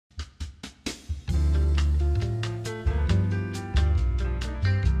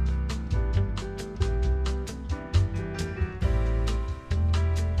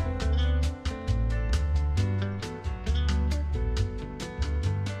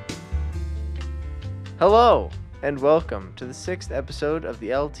Hello, and welcome to the 6th episode of the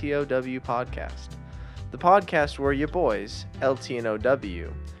LTOW podcast. The podcast where your boys, LT and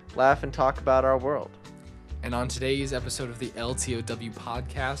OW, laugh and talk about our world. And on today's episode of the LTOW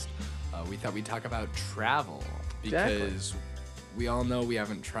podcast, we thought we'd talk about travel because we all know we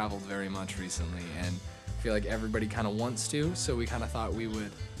haven't traveled very much recently, and I feel like everybody kind of wants to, so we kind of thought we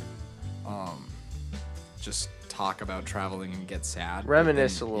would just talk about traveling and get sad.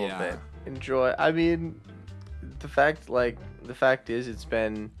 Reminisce a little bit. Enjoy. I mean, the fact is it's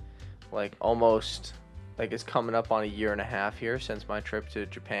been almost it's coming up on a year and a half here since my trip to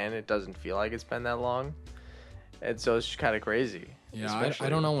Japan. It doesn't feel like it's been that long. And so it's just kind of crazy. Yeah, I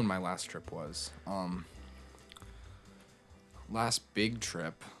don't know when my last trip was. Last big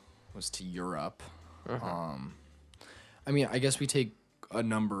trip was to Europe. I mean, I guess we take a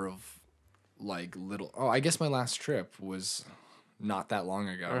number of little... Oh, I guess my last trip was not that long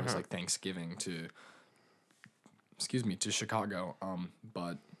ago. It was Thanksgiving to Chicago.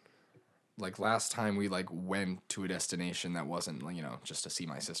 But last time we went to a destination that wasn't just to see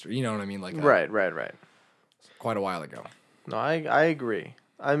my sister. You know what I mean? Right. Quite a while ago. No, I agree.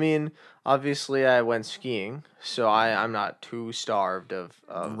 I mean, obviously I went skiing, so I'm not too starved of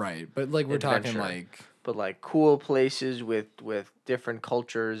right. But we're adventure. talking But cool places with different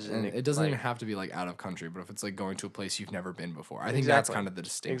cultures, and it doesn't even have to be out of country. But if it's going to a place you've never been before, I think that's kind of the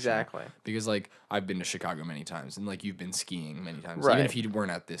distinction. Exactly. Because I've been to Chicago many times, and you've been skiing many times, right. even if you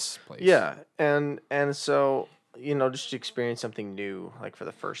weren't at this place. Yeah, and so just to experience something new for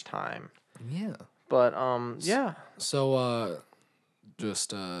the first time. Yeah. But yeah. So just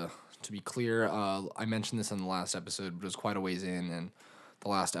to be clear, I mentioned this in the last episode, but it was quite a ways in, and the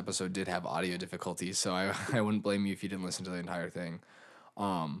last episode did have audio difficulties, so I wouldn't blame you if you didn't listen to the entire thing.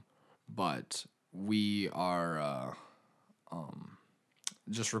 But we are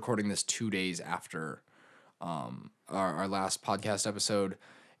just recording this 2 days after our last podcast episode,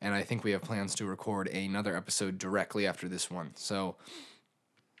 and I think we have plans to record another episode directly after this one. So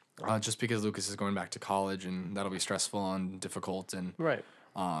just because Lucas is going back to college, and that'll be stressful and difficult, and right.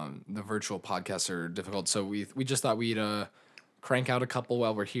 The virtual podcasts are difficult, so we just thought we'd crank out a couple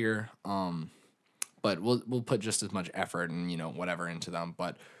while we're here. But we'll put just as much effort and whatever into them,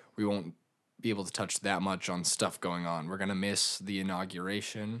 but we won't be able to touch that much on stuff going on. We're gonna miss the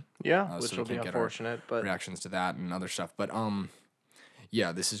inauguration, which will be unfortunate, but reactions to that and other stuff. But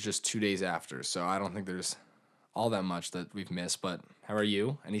yeah, this is just 2 days after, so I don't think there's all that much that we've missed. But how are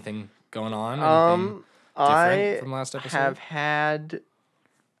you? Anything going on? Anything different from last episode? I have had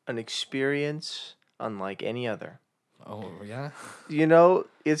an experience unlike any other. Oh, yeah?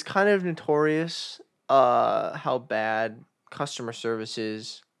 It's kind of notorious how bad customer service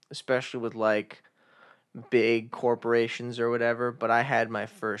is, especially with big corporations or whatever, but I had my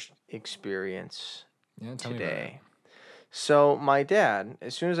first experience tell today. Me about it. So my dad,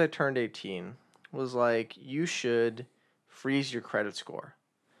 as soon as I turned 18, was like, you should freeze your credit score.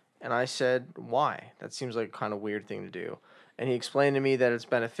 And I said, why? That seems like a kind of weird thing to do. And he explained to me that it's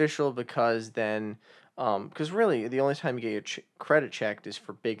beneficial because then, because really the only time you get your credit checked is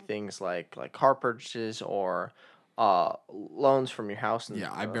for big things like car purchases or loans from your house. And,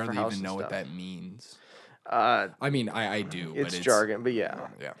 I barely even know what that means. I mean, I do. It's jargon, but yeah.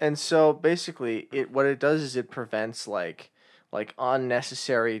 Yeah. And so basically, what it does is it prevents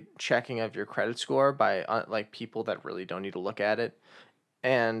unnecessary checking of your credit score by people that really don't need to look at it,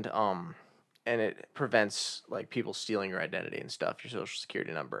 and it prevents people stealing your identity and stuff, your social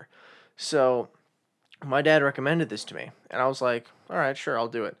security number. So my dad recommended this to me, and I was like, all right, sure, I'll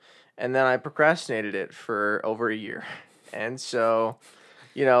do it. And then I procrastinated it for over a year. And so,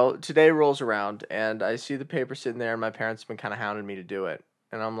 today rolls around, and I see the paper sitting there, and my parents have been kind of hounding me to do it.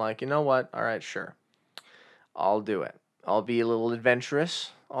 And I'm like, you know what? All right, sure. I'll do it. I'll be a little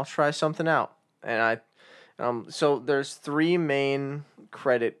adventurous. I'll try something out. And so there's 3 main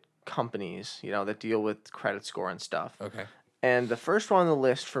credit companies, that deal with credit score and stuff. Okay. And the first one on the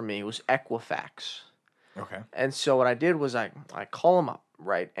list for me was Equifax. Okay. And so what I did was I call them up,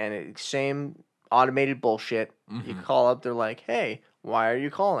 right? And same automated bullshit. Mm-hmm. You call up, they're like, hey, why are you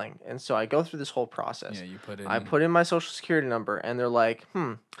calling? And so I go through this whole process. Yeah, you put in... I put in my social security number, and they're like,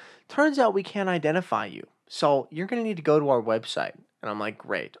 turns out we can't identify you. So you're going to need to go to our website. And I'm like,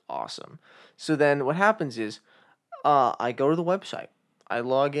 great, awesome. So then what happens is I go to the website. I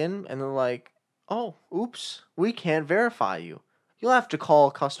log in, and they're like, oh, oops, we can't verify you. You'll have to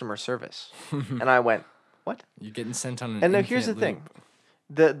call customer service. And I went, what? You're getting sent on an And now here's the loop. thing.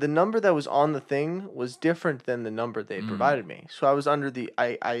 The number that was on the thing was different than the number they provided me. So I was under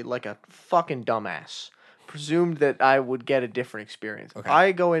I like a fucking dumbass, presumed that I would get a different experience. Okay.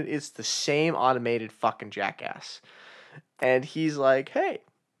 I go in, it's the same automated fucking jackass. And he's like, hey,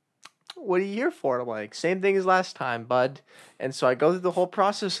 what are you here for? And I'm like, same thing as last time, bud. And so I go through the whole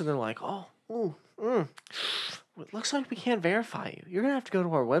process, and they're like, oh, it looks like we can't verify you. You're gonna have to go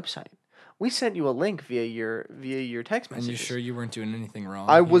to our website. We sent you a link via your text And messages. you sure you weren't doing anything wrong?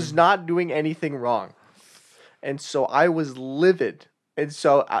 I was not doing anything wrong, and so I was livid. And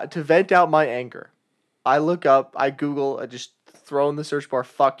so to vent out my anger, I look up, I Google, I just throw in the search bar,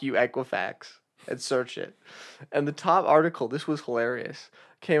 "fuck you, Equifax," and search it. And the top article, this was hilarious,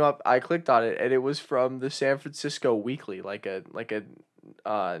 came up. I clicked on it, and it was from the San Francisco Weekly, like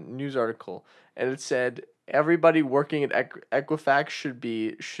a news article, and it said everybody working at Equifax should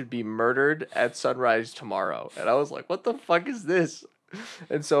be murdered at sunrise tomorrow. And I was like, what the fuck is this?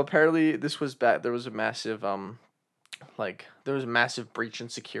 And so apparently this was bad. There was a massive breach in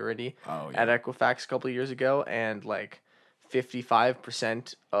security at Equifax a couple of years ago, and like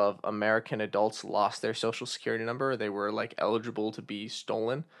 55% of American adults lost their social security number. They were like eligible to be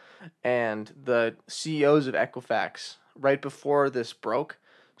stolen. And the CEOs of Equifax, right before this broke,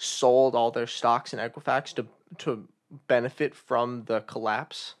 sold all their stocks in Equifax to benefit from the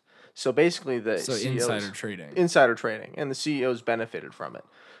collapse. So basically the CEOs, insider trading, and the CEOs benefited from it,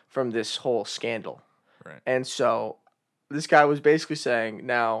 from this whole scandal. Right. And so this guy was basically saying,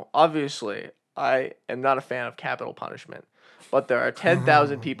 now, obviously, I am not a fan of capital punishment, but there are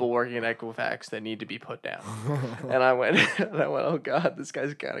 10,000 people working at Equifax that need to be put down. And I went, oh God, this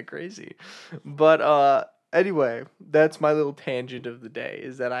guy's kind of crazy. But anyway, that's my little tangent of the day,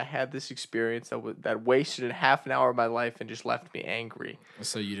 is that I had this experience that wasted half an hour of my life and just left me angry.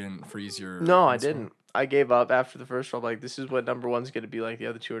 So you didn't freeze your... No, I didn't. I gave up after the first one. Like, this is what number one's going to be like. The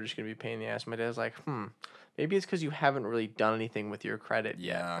other two are just going to be a pain in the ass. My dad's like, maybe it's because you haven't really done anything with your credit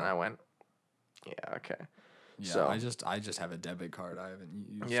yet. And I went, yeah, okay. Yeah, so, I just have a debit card. I haven't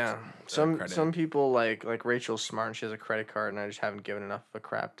used. Yeah, some people like Rachel's smart and she has a credit card, and I just haven't given enough of a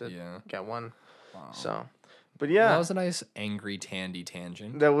crap to get one. Wow. So, but yeah, that was a nice angry Tandy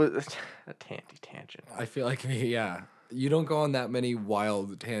tangent. That was a Tandy tangent. I feel like you don't go on that many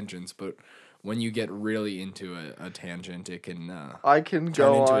wild tangents, but when you get really into a tangent, it can I can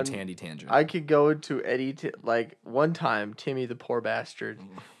turn go into on, a Tandy tangent. I could go into any like one time Timmy the poor bastard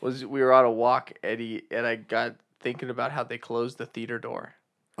we were on a walk, Eddie, and I got thinking about how they closed the theater door.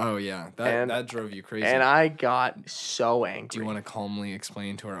 Oh yeah, that drove you crazy. And I got so angry. Do you want to calmly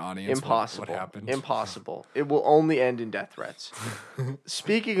explain to our audience Impossible. What happened? Impossible. It will only end in death threats.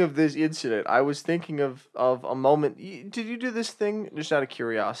 Speaking of this incident, I was thinking of a moment. Did you do this thing, just out of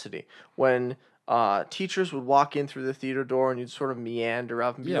curiosity, when teachers would walk in through the theater door and you'd sort of meander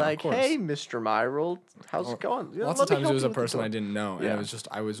up and be like, "Hey, Mr. Myrold, how's it going?" Lots of times it was a person I didn't know, and it was just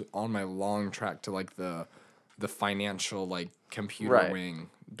I was on my long track to like the financial like computer wing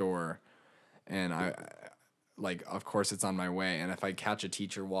door, and I like, of course it's on my way, and if I catch a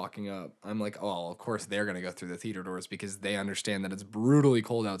teacher walking up, I'm like, oh, of course they're gonna go through the theater doors because they understand that it's brutally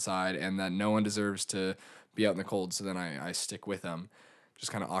cold outside and that no one deserves to be out in the cold. So then I stick with them,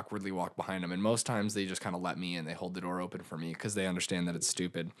 just kind of awkwardly walk behind them, and most times they just kind of let me in. They hold the door open for me because they understand that it's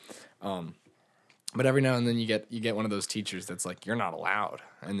stupid. But every now and then you get one of those teachers that's like, you're not allowed,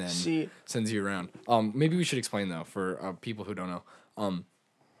 and then sends you around. Maybe we should explain though for people who don't know.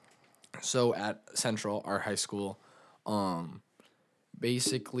 So at Central, our high school,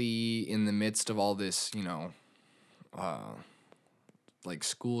 basically in the midst of all this, like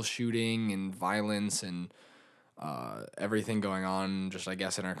school shooting and violence and everything going on, just I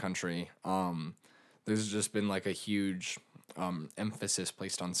guess in our country, there's just been like a huge emphasis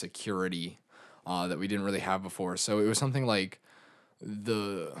placed on security that we didn't really have before. So it was something like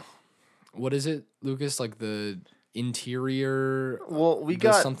what is it, Lucas? Like the interior. Well, we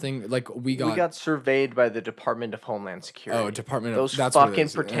got surveyed by the Department of Homeland Security. Oh, Department of that's fucking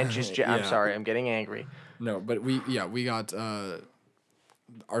pretentious. I'm sorry, I'm getting angry. No, but we got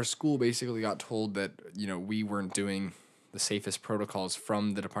our school basically got told that we weren't doing the safest protocols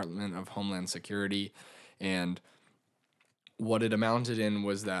from the Department of Homeland Security, and what it amounted in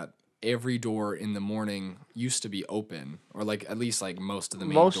was that every door in the morning used to be open, or like at least like most of the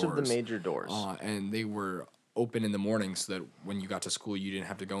major doors, and they were open in the morning so that when you got to school you didn't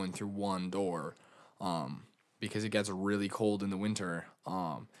have to go in through one door, because it gets really cold in the winter,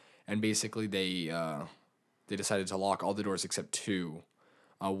 and basically they decided to lock all the doors except two.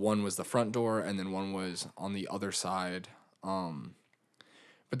 One was the front door, and then one was on the other side.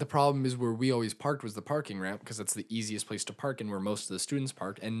 But the problem is where we always parked was the parking ramp, because that's the easiest place to park and where most of the students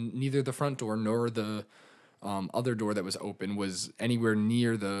parked, and neither the front door nor the other door that was open was anywhere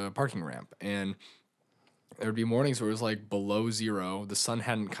near the parking ramp. And There would be mornings where it was like below 0, the sun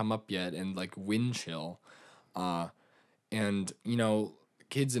hadn't come up yet, and like wind chill. Uh, and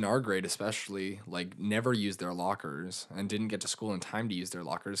kids in our grade especially like never used their lockers and didn't get to school in time to use their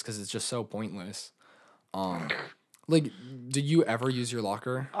lockers because it's just so pointless. Um, like, did you ever use your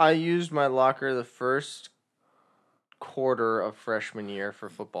locker? I used my locker the first quarter of freshman year for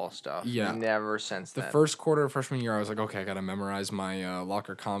football stuff. Yeah. Never since The then. first quarter of freshman year, I was like, okay, I gotta memorize my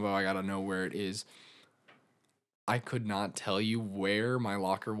locker combo. I gotta know where it is. I could not tell you where my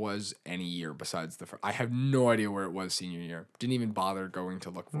locker was any year besides I have no idea where it was senior year. Didn't even bother going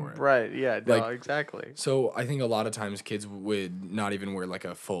to look for it. Right, yeah, no, Like, exactly. So I think a lot of times kids would not even wear like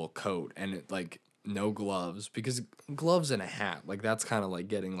a full coat and like no gloves, because gloves and a hat, like that's kind of like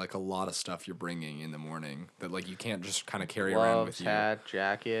getting like a lot of stuff you're bringing in the morning that like you can't just kind of carry around with Gloves, you. hat,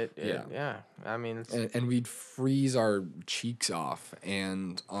 jacket. Yeah. Yeah. I mean, it's, And we'd freeze our cheeks off,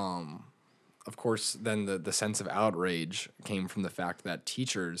 and of course then the sense of outrage came from the fact that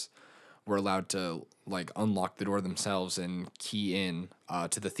teachers were allowed to like unlock the door themselves and key in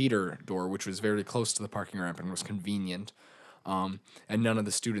to the theater door, which was very close to the parking ramp and was convenient. And none of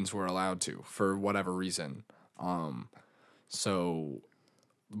the students were allowed to for whatever reason. So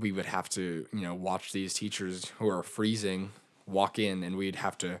we would have to, watch these teachers who are freezing walk in, and we'd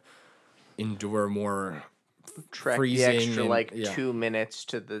have to endure more trek the freezing extra and- like yeah. 2 minutes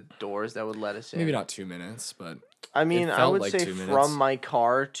to the doors that would let us in. Maybe not 2 minutes, but I mean, I felt would like say 2 from minutes. my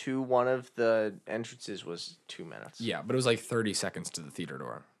car to one of the entrances was 2 minutes. yeah, but it was like 30 seconds to the theater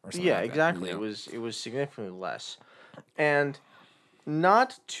door or something. Yeah, like that, exactly. you know? It was significantly less. And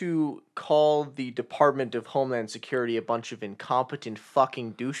not to call the Department of Homeland Security a bunch of incompetent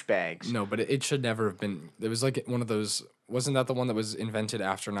fucking douchebags. No, but it should never have been. It was like one of those. Wasn't that the one that was invented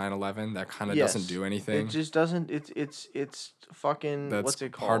after 9/11 that kind of doesn't do anything? It just doesn't. It's fucking. That's what's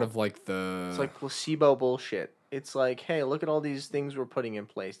it called? part of like the. It's like placebo bullshit. It's like, hey, look at all these things we're putting in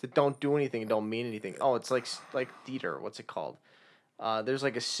place that don't do anything, don't mean anything. Oh, it's like theater. What's it called? There's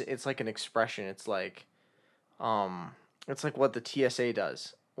like it's like an expression. It's like what the TSA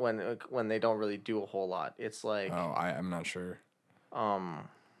does when they don't really do a whole lot. It's like Oh, I'm not sure.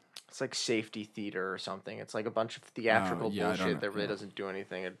 it's like safety theater or something. It's like a bunch of theatrical yeah, I don't bullshit know, that really yeah. doesn't do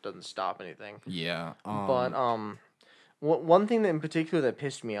anything. It doesn't stop anything. Yeah. But one thing that in particular that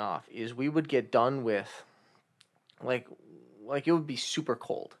pissed me off is we would get done with, like it would be super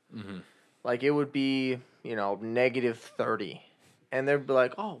cold. Mm-hmm. Like it would be -30, and they'd be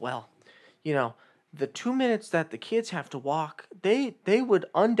like, oh well, the 2 minutes that the kids have to walk, they would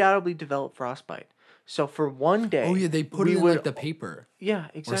undoubtedly develop frostbite. So for one day, Oh yeah, they put we it in would like the paper yeah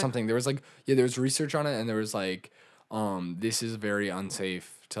exactly or something. There was like there was research on it, and there was like this is very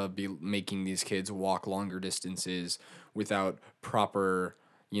unsafe to be making these kids walk longer distances without proper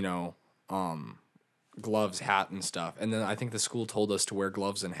gloves, hat, and stuff. And then I think the school told us to wear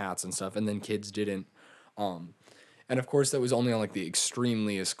gloves and hats and stuff, and then kids didn't. And of course, that was only on like the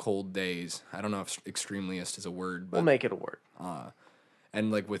extremeliest cold days. I don't know if extremeliest is a word, but we'll make it a word.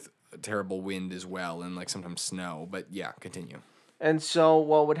 and like with terrible wind as well, and like sometimes snow. But yeah, continue. And so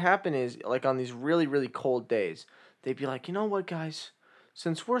what would happen is, like on these really, really cold days, they'd be like, you know what, guys?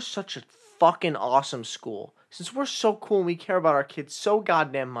 Since we're such a fucking awesome school, since we're so cool and we care about our kids so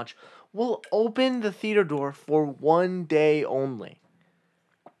goddamn much, we'll open the theater door for one day only.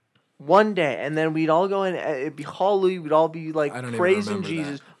 One day. And then we'd all go in, it'd be hallelujah, we'd all be like I don't even praising remember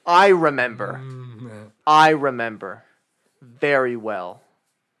Jesus. that. I remember. I remember very well.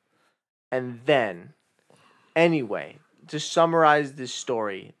 And then, anyway, to summarize this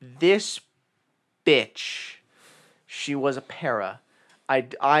story, this bitch, she was a para.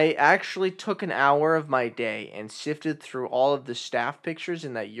 I actually took an hour of my day and sifted through all of the staff pictures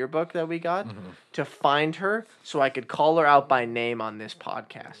in that yearbook that we got to find her so I could call her out by name on this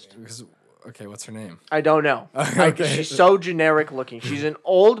podcast. Because okay, what's her name? I don't know. Okay. She's so generic looking. She's an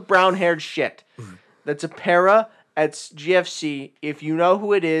old brown-haired shit. That's a para at GFC. If you know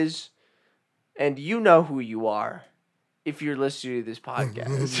who it is, and you know who you are, if you're listening to this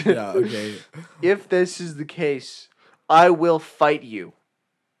podcast. Yeah, okay. If this is the case, I will fight you.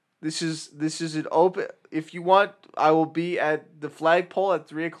 This is an open. If you want, I will be at the flagpole at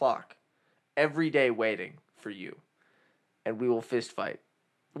 3:00 every day waiting for you, and we will fist fight.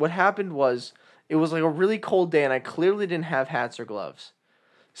 What happened was it was like a really cold day, and I clearly didn't have hats or gloves.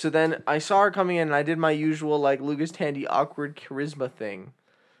 So then I saw her coming in, and I did my usual like Lucas Tandy awkward charisma thing,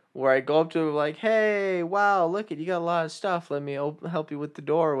 where I go up to her like, "Hey, wow, look you got a lot of stuff. Let me help you with the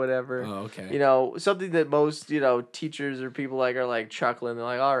door or whatever." Oh, okay. Something that most teachers or people are like chuckling. They're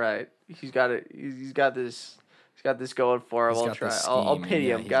like, "All right, he's got it. He's got this. He's got this going for him. He's I'll got try. this I'll scheme, pity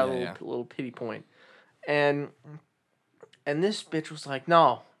yeah, him. Got a yeah. little pity point." And this bitch was like,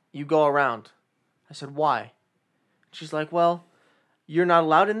 "No, you go around." I said, "Why?" She's like, "Well, you're not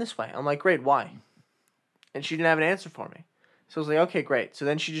allowed in this way." I'm like, "Great, why?" And she didn't have an answer for me. So I was like, "Okay, great." So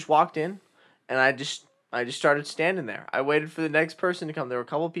then she just walked in, and I just started standing there. I waited for the next person to come. There were a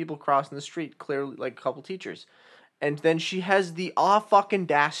couple people crossing the street, clearly like a couple teachers. And then she has the fucking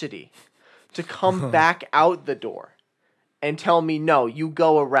audacity to come back out the door and tell me, "No, you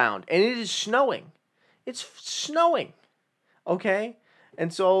go around." And it is snowing. It's snowing. Okay?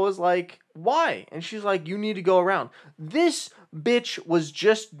 And so I was like, "Why?" And she's like, "You need to go around." This bitch was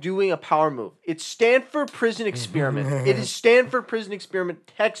just doing a power move. It's Stanford Prison Experiment. It is Stanford Prison Experiment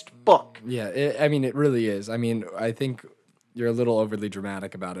textbook. Yeah, I mean, it really is. I mean, I think you're a little overly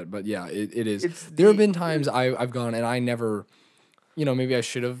dramatic about it, but yeah, it is. It's There have the been times I've gone and I never, maybe I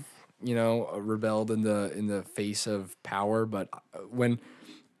should have, rebelled in the face of power, but when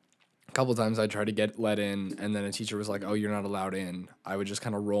a couple times I tried to get let in, and then a teacher was like, "Oh, you're not allowed in," I would just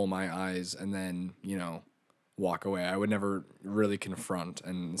kind of roll my eyes and then walk away. I would never really confront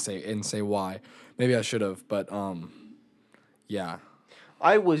and say why. Maybe I should have, but yeah.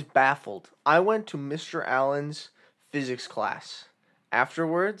 I was baffled. I went to Mr. Allen's physics class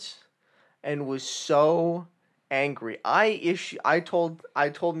afterwards and was so angry. I told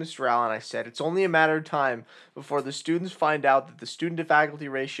Mr. Allen, I said, "It's only a matter of time before the students find out that the student to faculty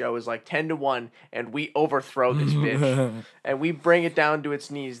ratio is like 10-1 and we overthrow this bitch and we bring it down to its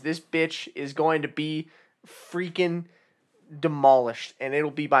knees. This bitch is going to be freaking demolished and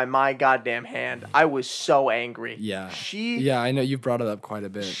it'll be by my goddamn hand." I was so angry. Yeah. She Yeah, I know you've brought it up quite a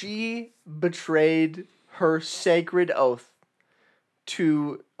bit. she betrayed her sacred oath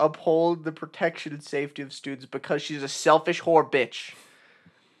to uphold the protection and safety of students because she's a selfish whore bitch.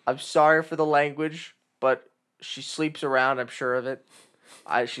 I'm sorry for the language, but she sleeps around, I'm sure of it.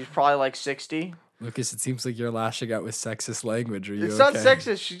 She's probably like 60. Lucas, it seems like you're lashing out with sexist language. Are you It's okay? not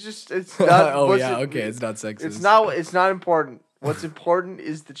sexist. It's not. Oh yeah, okay, it's not sexist. It's not important. What's important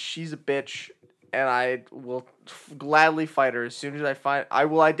is that she's a bitch, and I will gladly fight her as soon as I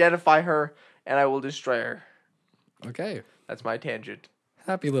will identify her and I will destroy her. Okay. That's my tangent.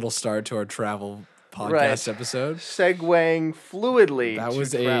 Happy little start to our travel podcast Right. episode. Segueing fluidly That to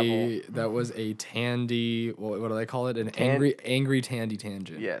was travel. a tandy. What do they call it? An Tan- angry tandy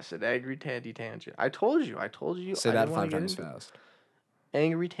tangent. Yes, an angry tandy tangent. I told you. Say I that didn't wanna 5 get times into it. fast.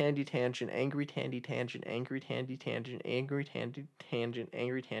 Angry tandy tangent. Angry tandy tangent. Angry tandy tangent. Angry tandy tangent.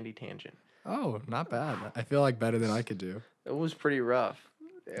 Angry tandy tangent. Oh, not bad. I feel like better than I could do. It was pretty rough.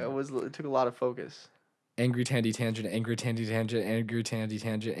 It took a lot of focus. Angry tandy tangent. Angry tandy tangent. Angry tandy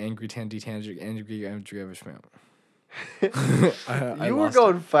tangent. Angry tandy tangent. Angry schmelt. You were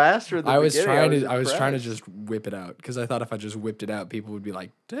going faster than I was trying to just whip it out because I thought if I just whipped it out, people would be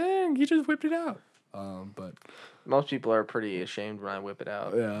like, "Dang, he just whipped it out." But most people are pretty ashamed when I whip it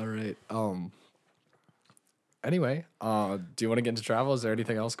out. yeah, right. Anyway, do you want to get into travel? Is there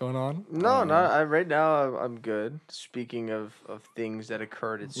anything else going on? No, right now I'm good. Speaking of things that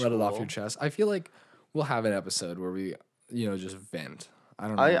occurred at school. Let it off your chest. I feel like we'll have an episode where we, just vent. I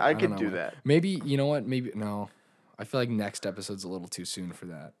don't know. I don't could know do what- that. Maybe, you know what? Maybe, no. I feel like next episode's a little too soon for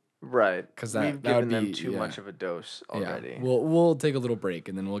that. Right. 'Cause we've that would given them be- too yeah. much of a dose already. Yeah. We'll take a little break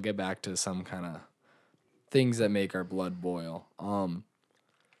and then we'll get back to some kind of things that make our blood boil.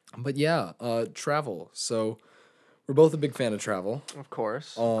 But yeah, travel. So we're both a big fan of travel. Of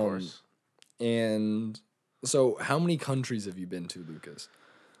course. Of Um, course. And so how many countries have you been to, Lucas?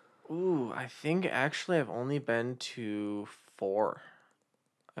 Ooh, I think actually I've only been to 4.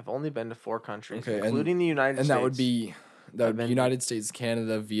 I've only been to 4 countries, Okay, including the United States. And that would be I've been- United States,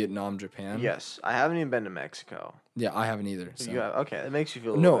 Canada, Vietnam, Japan. Yes, I haven't even been to Mexico. Yeah, I haven't either. So. You have, okay, that makes you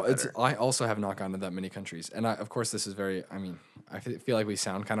feel a little No, bit it's better. I also have not gone to that many countries, and of course this is very. I mean, I feel like we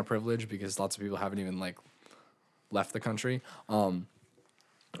sound kind of privileged because lots of people haven't even left the country,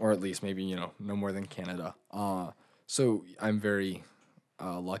 or at least maybe no more than Canada. So I'm very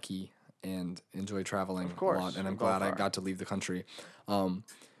lucky and enjoy traveling Of course, a lot, and I'm we both glad I are. got to leave the country.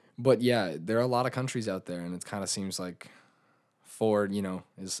 But yeah, there are a lot of countries out there, and it kind of seems like Ford,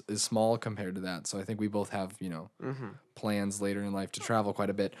 is small compared to that. So I think we both have, plans later in life to travel quite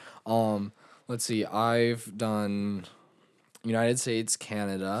a bit. Let's see. I've done United States,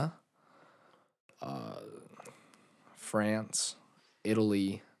 Canada, France,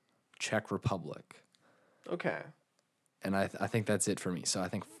 Italy, Czech Republic, Okay. and I think that's it for me. So I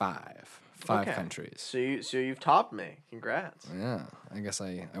think five Okay. countries. So you've topped me. Congrats. Yeah, I guess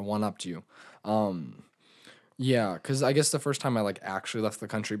I one-upped you. Yeah, because I guess the first time I actually left the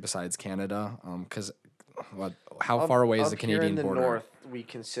country besides Canada, because how far away is the Up here in Canadian the border? north, we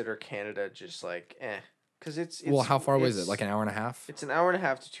consider Canada just like because Well, how far away is it? it's Like an hour and a half? it's an hour and a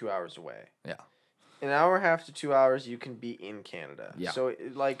half to 2 hours away. Yeah. An hour and a half to 2 hours, you can be in Canada. Yeah. So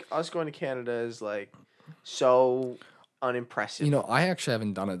like us going to Canada is like so unimpressive. You know, I actually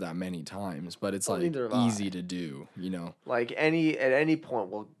haven't done it that many times, but it's Well, like neither have I. easy to do, you know. Like at any point,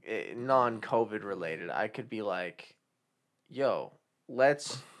 well, non-COVID related, I could be like, "Yo,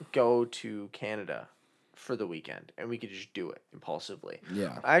 let's go to Canada for the weekend," and we could just do it impulsively.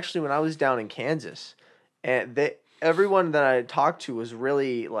 Yeah. Actually, when I was down in Kansas, and everyone that I talked to was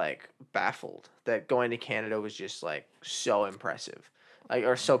really like baffled that going to Canada was just like so impressive, like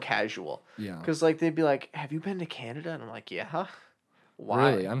or so casual. Yeah. Because like they'd be like, "Have you been to Canada?" And I'm like, "Yeah."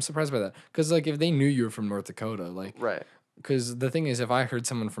 Why? Really? I'm surprised by that. Cuz like if they knew you were from North Dakota, like Right. cuz the thing is if I heard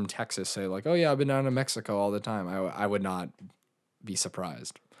someone from Texas say like, "Oh yeah, I've been down to Mexico all the time." I would not be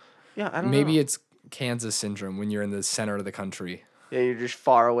surprised. Yeah, I don't Maybe know. it's Kansas syndrome when you're in the center of the country. Yeah, you're just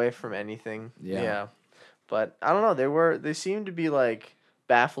far away from anything. Yeah. Yeah. But I don't know. They seemed to be like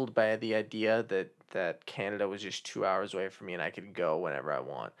baffled by the idea that Canada was just 2 hours away from me and I could go whenever I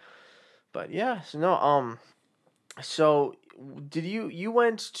want. But yeah, so no, so did you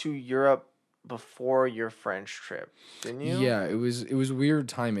went to Europe before your French trip, didn't you? Yeah, it was weird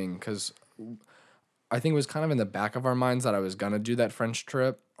timing cuz I think it was kind of in the back of our minds that I was gonna do that French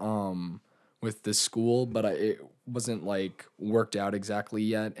trip with the school, but it wasn't like worked out exactly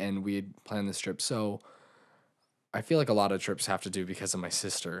yet, and we had planned this trip. So I feel like a lot of trips have to do because of my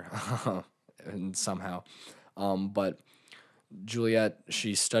sister, and somehow, but Juliet,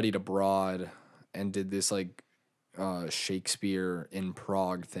 she studied abroad and did this like Shakespeare in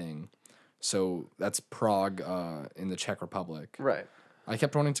Prague thing. So that's Prague in the Czech Republic. Right. I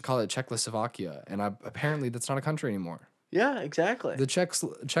kept wanting to call it Czechoslovakia, and apparently that's not a country anymore. Yeah, exactly. The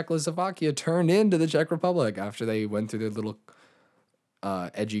Czechoslovakia turned into the Czech Republic after they went through their little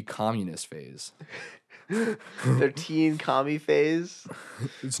edgy communist phase. Their teen commie phase.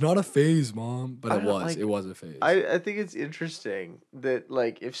 It's not a phase, Mom, but I it don't was. like- It was a phase. I think it's interesting that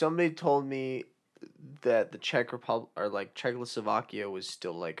like if somebody told me that the Czech Republic or like Czechoslovakia was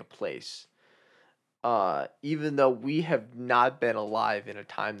still like a place, even though we have not been alive in a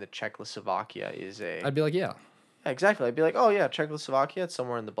time that Czechoslovakia is a I'd be like, yeah, exactly. I'd be like, oh yeah, Czechoslovakia, it's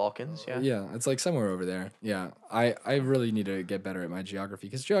somewhere in the Balkans. Yeah. yeah, it's like somewhere over there. Yeah, I really need to get better at my geography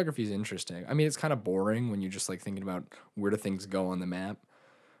because geography is interesting. I mean, it's kind of boring when you're just like thinking about where do things go on the map.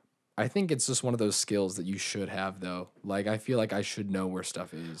 I think it's just one of those skills that you should have, though. Like, I feel like I should know where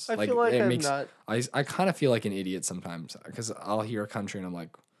stuff is. I feel like it I'm makes not. I kind of feel like an idiot sometimes because I'll hear a country and I'm like,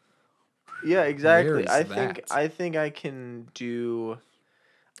 Yeah, exactly. is I think I can do.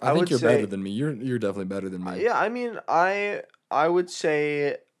 I I think would you're say- better than me. You're definitely better than me. Yeah, I mean, I would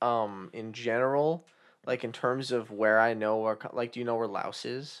say in general, like in terms of where I know where like do you know where Laos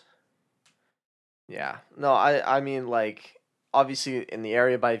is? Yeah. No, I mean like obviously in the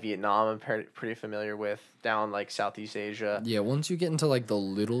area by Vietnam I'm pretty familiar with down like Southeast Asia. Yeah, once you get into like the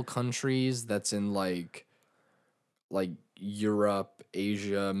little countries that's in like Europe,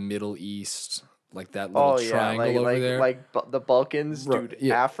 Asia, Middle East, like that little Oh yeah, triangle like over there. the Balkans, Right, dude.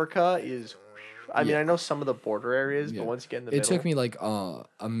 yeah. Africa is I mean, Yeah. I know some of the border areas, Yeah. but once you get in the It middle, took me like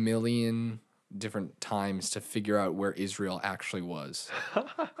a million different times to figure out where Israel actually was.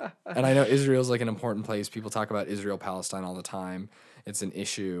 And I know Israel's like an important place. People talk about Israel Palestine all the time. It's an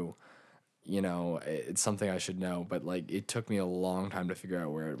issue. You know, it's something I should know, but like it took me a long time to figure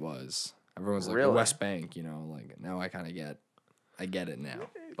out where it was. Everyone's like the Really? West Bank, you know, like now I kind of get it now.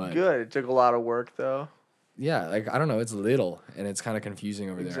 But good. It took a lot of work though. yeah, like I don't know, it's little and it's kind of confusing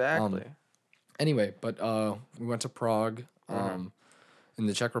over there. Exactly. Anyway, but we went to Prague, in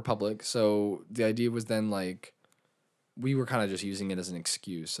the Czech Republic. So the idea was then like we were kind of just using it as an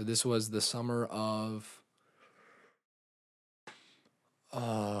excuse. So this was the summer of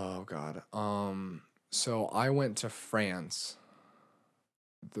oh god. So I went to France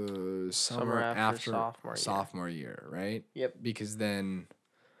the summer after after sophomore year. year, right? Yep. Because then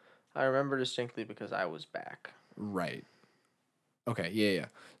I remember distinctly because I was back. right. Okay, yeah.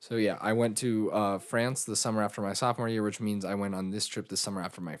 So yeah, I went to France the summer after my sophomore year, which means I went on this trip the summer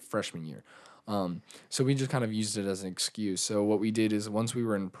after my freshman year. So we just kind of used it as an excuse. So what we did is once we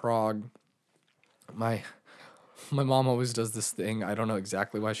were in Prague, my mom always does this thing. I don't know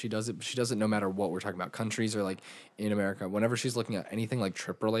exactly why she does it, but she does it no matter what we're talking about, countries or like in America. Whenever she's looking at anything like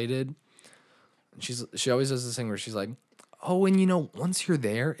trip related, she always does this thing where she's like, "Oh, and you know, once you're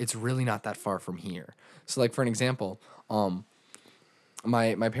there, it's really not that far from here." So like for an example,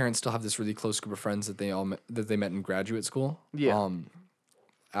 my parents still have this really close group of friends that they met in graduate school. Yeah.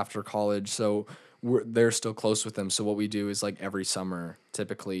 After college, so they're still close with them. So what we do is like every summer,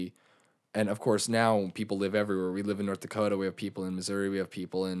 typically, and of course now people live everywhere. We live in North Dakota. We have people in Missouri. We have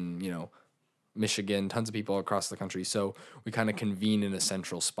people in Michigan. Tons of people across the country. So we kind of convene in a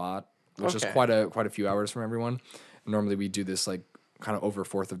central spot, which is Okay. quite a few hours from everyone. Normally we do this like kind of over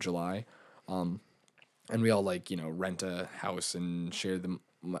 4th of July, and we all like rent a house and share them.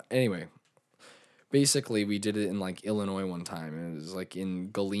 Anyway, basically we did it in like Illinois one time. And it was like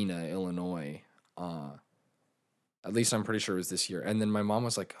in Galena, Illinois. At least I'm pretty sure it was this year. And then my mom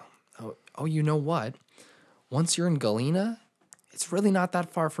was like, "Oh, you know what? Once you're in Galena, it's really not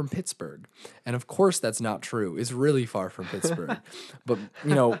that far from Pittsburgh." And of course, that's not true. It's really far from Pittsburgh. But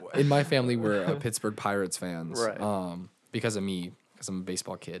in my family, we're Pittsburgh Pirates fans, Right. because of me, because I'm a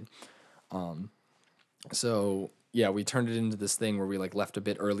baseball kid. So yeah, we turned it into this thing where we like left a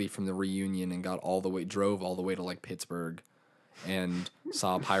bit early from the reunion and drove all the way to like Pittsburgh, and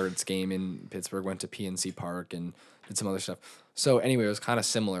saw a Pirates game in Pittsburgh. Went to PNC Park and did some other stuff. So anyway, it was kind of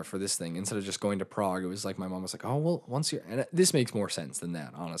similar for this thing. Instead of just going to Prague, it was like my mom was like, "Oh well, once you're," and this makes more sense than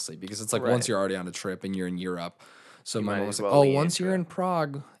that, honestly, because it's like once Right. you're already on a trip and you're in Europe. So You my might mom as was like, well "Oh, lean once into you're it. in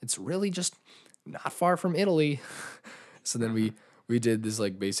Prague, it's really just not far from Italy." So then we did this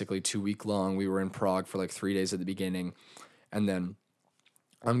like basically 2 week long. We were in Prague for like 3 days at the beginning, and then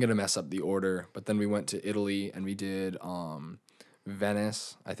I'm gonna mess up the order, but then we went to Italy and we did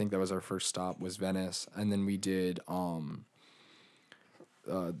Venice. I think that was our first stop, was Venice, and then we did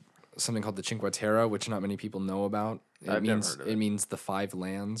something called the Cinque Terre, which not many people know about. I've never heard of It it. means the five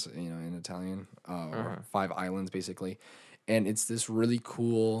lands, in Italian, or five islands basically, and it's this really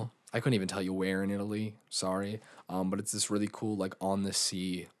cool. I couldn't even tell you where in Italy. Sorry, but it's this really cool like on the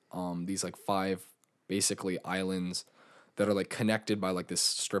sea. These like five basically islands that are like connected by like this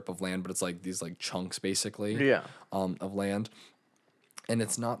strip of land, but it's like these like chunks basically, Yeah. of land, and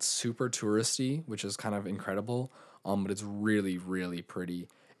it's not super touristy, which is kind of incredible. But it's really, really pretty,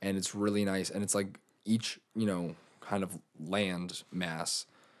 and it's really nice, and it's like each kind of land mass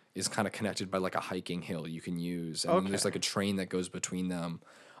is kind of connected by like a hiking hill you can use, and then there's like Okay. a train that goes between them.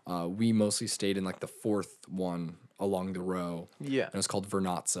 We mostly stayed in like the fourth one along the row, Yeah. and it was called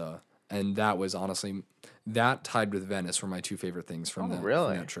Vernazza, and that was honestly, that tied with Venice were my two favorite things Oh, from that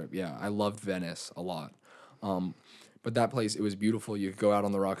really? trip. Yeah, I loved Venice a lot. But that place, it was beautiful. You could go out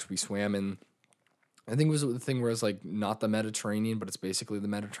on the rocks. We swam in. I think it was the thing where it's like not the Mediterranean, but it's basically the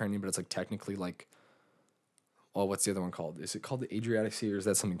Mediterranean, but it's like technically like, oh, what's the other one called? Is it called the Adriatic Sea, or is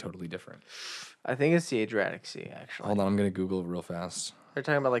that something totally different? I think it's the Adriatic Sea, actually. Hold on, I'm gonna Google it real fast. They're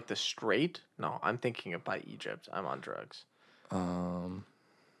talking about like the Strait? No, I'm thinking about Egypt. I'm on drugs.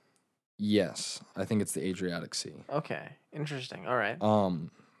 Yes, I think it's the Adriatic Sea. Okay. Interesting. All right.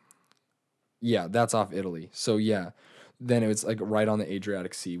 Yeah, that's off Italy. So yeah, then it was like right on the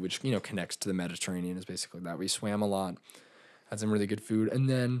Adriatic Sea, which connects to the Mediterranean. Is basically that. We swam a lot, had some really good food, and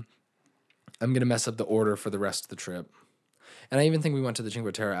then I'm gonna mess up the order for the rest of the trip. And I even think we went to the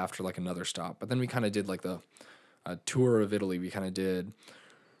Cinque Terre after like another stop. But then we kind of did like the tour of Italy. We kind of did.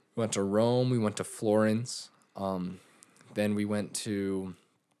 We went to Rome. We went to Florence. Then we went to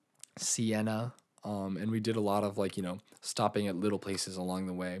Siena. And we did a lot of like stopping at little places along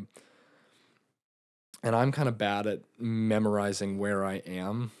the way. And I'm kind of bad at memorizing where I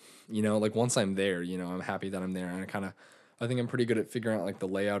am. Like once I'm there, I'm happy that I'm there, and I think I'm pretty good at figuring out like the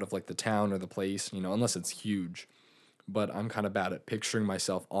layout of like the town or the place. Unless it's huge. But I'm kind of bad at picturing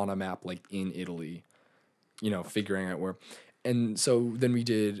myself on a map like in Italy, figuring out where. And so then we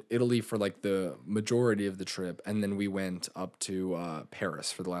did Italy for like the majority of the trip, and then we went up to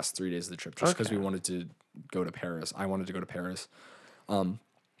Paris for the last 3 days of the trip, just because we Okay. wanted to go to Paris. I wanted to go to Paris. And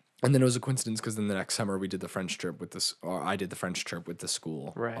then it was a coincidence because then the next summer we did the French trip with this, or I did the French trip with the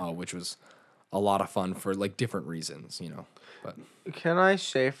school, Right. which was a lot of fun for like different reasons. But Can I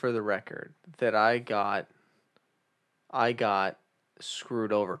say for the record that I got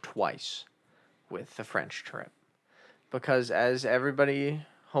screwed over twice with the French trip? Because as everybody,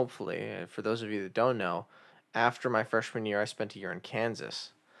 hopefully, for those of you that don't know, after my freshman year, I spent a year in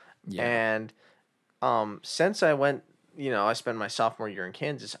Kansas. yeah, And since I spent my sophomore year in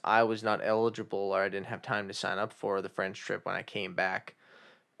Kansas, I was not eligible or I didn't have time to sign up for the French trip when I came back.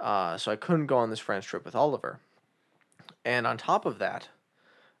 So I couldn't go on this French trip with Oliver. And on top of that,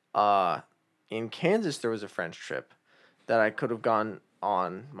 uh, in Kansas, there was a French trip that I could have gone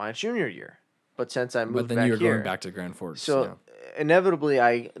on my junior year. But since I but moved then you back were going here, back to Grand Forks. so Yeah.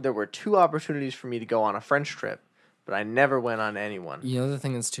 inevitably there were two opportunities for me to go on a French trip, but I never went on any one. The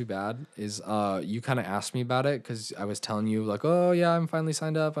thing that's too bad is you kind of asked me about it because I was telling you like, oh yeah, I'm finally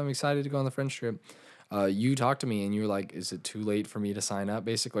signed up. I'm excited to go on the French trip. You talked to me and you were like, is it too late for me to sign up,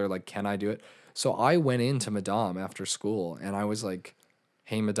 basically, or like, can I do it? So I went into Madame after school and I was like,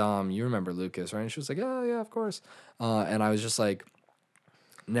 "Hey, Madame, you remember Lucas, right?" And she was like, "Oh yeah, of course." And I was just like,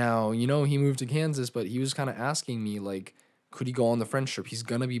 "Now he moved to Kansas, but he was kind of asking me like, could he go on the French trip? He's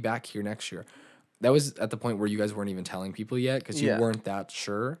gonna be back here next year." That was at the point where you guys weren't even telling people yet because you Yeah. weren't that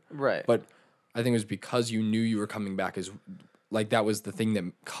sure. Right. But I think it was because you knew you were coming back as like that was the thing that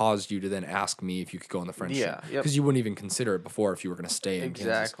caused you to then ask me if you could go on the French trip Yeah. Yep. because you wouldn't even consider it before if you were going to stay in Kansas.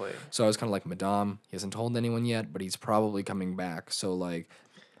 Exactly. So I was kind of like, Madame, he hasn't told anyone yet, but he's probably coming back. So like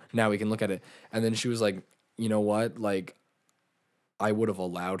now we can look at it. And then she was like, you know what? Like I would have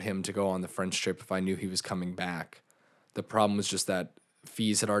allowed him to go on the French trip if I knew he was coming back. The problem was just that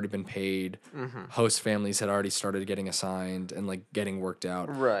fees had already been paid, host families had already started getting assigned and like getting worked out,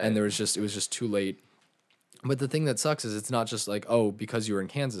 Right. and it was just too late. But the thing that sucks is it's not just like, oh, because you were in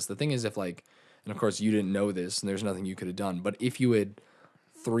Kansas. The thing is, if like, and of course you didn't know this, and there's nothing you could have done. But if you had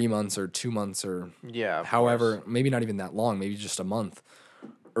 3 months or 2 months or Yeah. Of however, course. maybe not even that long, maybe just a month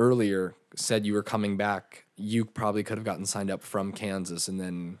earlier, said you were coming back, you probably could have gotten signed up from Kansas and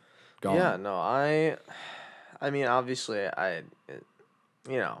then gone. Yeah. No. I mean, obviously,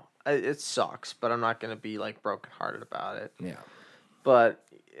 it sucks, but I'm not gonna be like brokenhearted about it. Yeah. But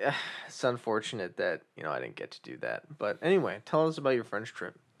it's unfortunate that I didn't get to do that. But anyway, tell us about your French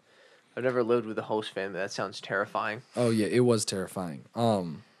trip. I've never lived with a host family. That sounds terrifying. Oh yeah, it was terrifying.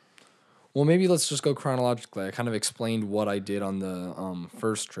 Well, maybe let's just go chronologically. I kind of explained what I did on the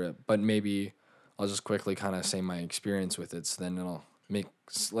first trip, but maybe I'll just quickly kind of say my experience with it, so then it'll make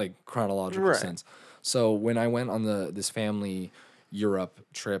like chronological Right. sense. So when I went on this family Europe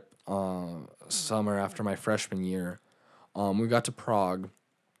trip, summer after my freshman year, we got to Prague,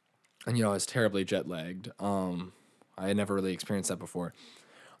 and I was terribly jet lagged. I had never really experienced that before.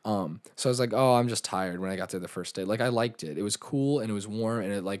 So I was like, oh, I'm just tired when I got there the first day. Like I liked it. It was cool and it was warm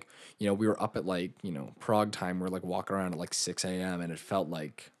and it like, we were up at like, Prague time. We're like walking around at like 6 a.m. and it felt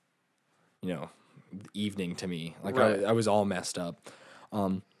like, evening to me. Like Right. I was all messed up.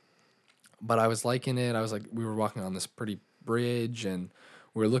 But I was liking it. I was like, we were walking on this pretty bridge and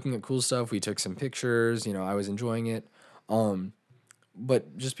we were looking at cool stuff. We took some pictures, I was enjoying it.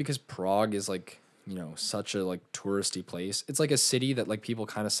 But just because Prague is like, such a like touristy place, it's like a city that like people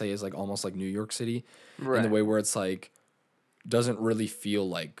kind of say is like almost like New York City in the Right. way where it's like doesn't really feel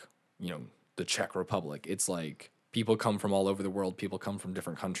like, the Czech Republic. It's like people come from all over the world, people come from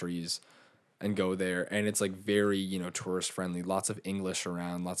different countries and go there and it's like very, tourist friendly, lots of English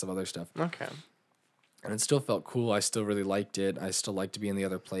around, lots of other stuff. Okay. And it still felt cool. I still really liked it. I still liked to be in the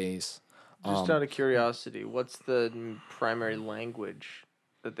other place. Just out of curiosity, what's the primary language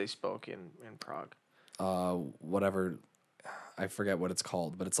that they spoke in Prague? Whatever, I forget what it's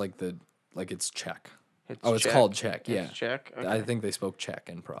called, but it's like it's Czech. It's Oh, it's Czech? called Czech. Yeah, It's Czech. I Okay. think they spoke Czech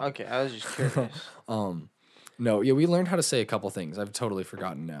in Prague. Okay. I was just curious. No, yeah, we learned how to say a couple things. I've totally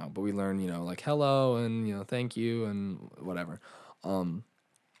forgotten now, but we learned, like hello and thank you and whatever.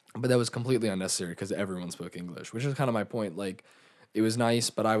 But that was completely unnecessary because everyone spoke English, which is kind of my point. Like, it was nice,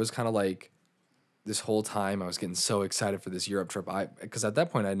 but I was kind of like, this whole time I was getting so excited for this Europe trip. Because at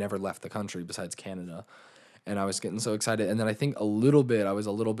that point I never left the country besides Canada, and I was getting so excited. And then I think I was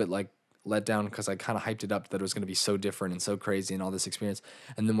a little bit like let down because I kind of hyped it up that it was going to be so different and so crazy and all this experience.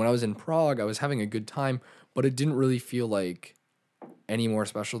 And then when I was in Prague, I was having a good time, but it didn't really feel like any more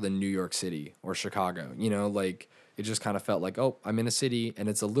special than New York City or Chicago. Like it just kind of felt like, oh, I'm in a city and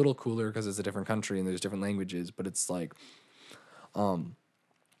it's a little cooler because it's a different country and there's different languages, but it's like,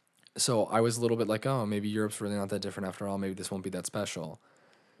 so I was a little bit like, oh, maybe Europe's really not that different after all. Maybe this won't be that special.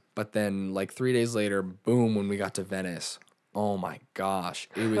 But then, like 3 days later, boom, when we got to Venice, oh my gosh,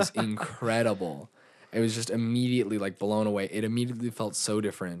 it was incredible. It was just immediately like blown away. It immediately felt so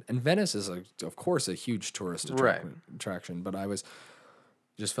different. And Venice is, of course, a huge tourist Right. attraction. But I was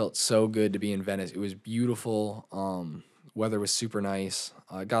just felt so good to be in Venice. It was beautiful. Weather was super nice.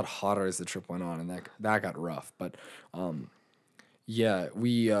 It got hotter as the trip went on, and that got rough. But yeah,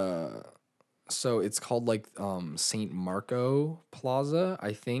 we so it's called like St. Marco Plaza,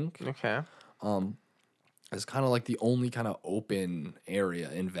 I think. Okay. It's kind of like the only kind of open area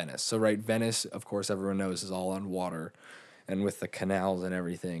in Venice. So right, Venice, of course, everyone knows is all on water and with the canals and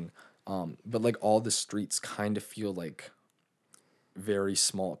everything. But like all the streets kind of feel like very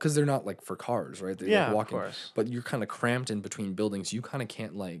small because they're not like for cars, right? They're Yeah, like of walking, course. but you're kind of cramped in between buildings. You kind of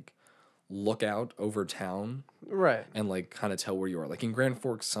can't like look out over town Right. and like kind of tell where you are. Like in Grand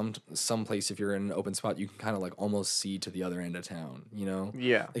Forks, some place if you're in an open spot, you can kind of like almost see to the other end of town.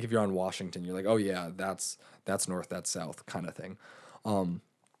 Yeah. Like if you're on Washington, you're like, oh yeah, that's north, that's south, kind of thing.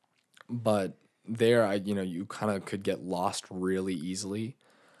 But there, you kind of could get lost really easily.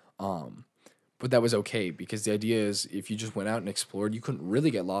 But that was okay because the idea is if you just went out and explored, you couldn't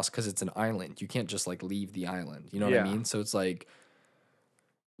really get lost because it's an island. You can't just like leave the island. You know what I Yeah. mean? So it's like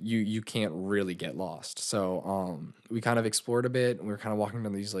you can't really get lost. So we kind of explored a bit. And we were kind of walking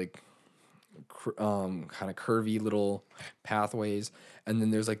down these like kind of curvy little pathways, and then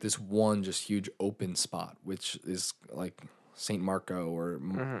there's like this one just huge open spot, which is like Saint Marco or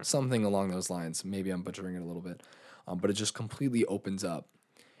Mm-hmm. something along those lines. Maybe I'm butchering it a little bit, but it just completely opens up,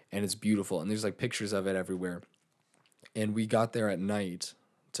 and it's beautiful. And there's like pictures of it everywhere. And we got there at night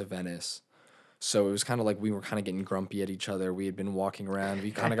to Venice. So it was kind of like we were kind of getting grumpy at each other. We had been walking around.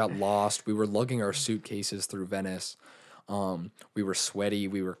 We kind of got lost. We were lugging our suitcases through Venice. We were sweaty.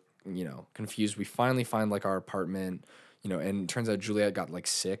 We were, confused. We finally find like our apartment, and it turns out Juliet got like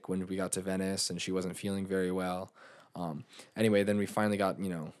sick when we got to Venice and she wasn't feeling very well. Anyway, then we finally got,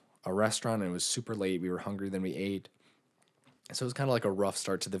 a restaurant and it was super late. We were hungry. Then we ate. So it was kind of like a rough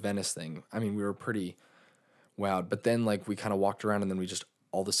start to the Venice thing. I mean, we were pretty wowed. But then like we kind of walked around and then we just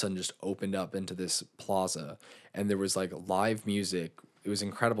all of a sudden just opened up into this plaza and there was like live music. It was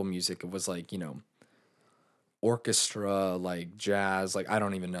incredible music. It was like, orchestra, like jazz, like I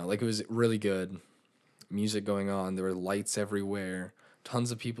don't even know. Like it was really good music going on. There were lights everywhere,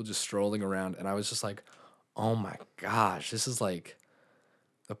 tons of people just strolling around and I was just like, "Oh my gosh, this is like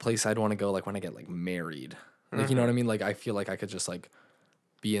the place I'd want to go like when I get like married." Like you know Mm-hmm. what I mean? Like I feel like I could just like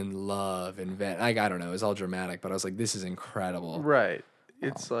be in love and like I don't know, it's all dramatic, but I was like, this is incredible. Right.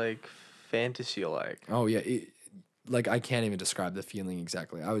 It's like fantasy like. Oh yeah, like I can't even describe the feeling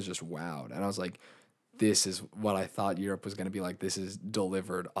exactly. I was just wowed, and I was like, this is what I thought Europe was gonna be like. This is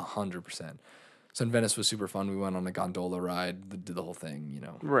delivered 100%. So in Venice was super fun. We went on a gondola ride, did the whole thing.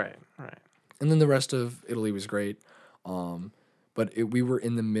 Right. Right. And then the rest of Italy was great. We were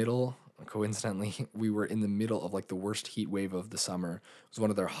in the middle. Coincidentally, we were in the middle of like the worst heat wave of the summer. It was one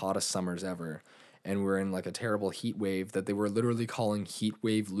of their hottest summers ever, and we were in like a terrible heat wave that they were literally calling Heat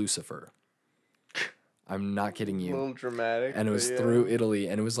Wave Lucifer. I'm not kidding A you. little dramatic, And it but was yeah. through Italy,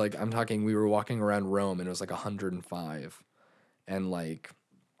 and it was like I'm talking. We were walking around Rome, and it was like 105, and like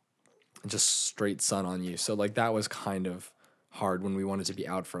just straight sun on you. So like that was kind of hard when we wanted to be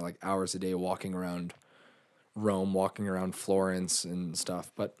out for like hours a day walking around Rome, walking around Florence and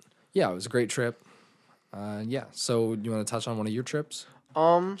stuff. But yeah, it was a great trip. Yeah. So you want to touch on one of your trips?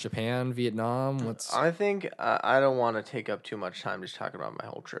 Um, Japan, Vietnam. What's I think I don't want to take up too much time just talking about my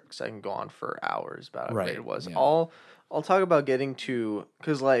whole trip because I can go on for hours about how great right? it was. Yeah. I'll talk about getting to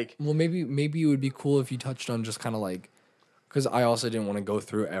because like Well, maybe it would be cool if you touched on just kind of like because I also didn't want to go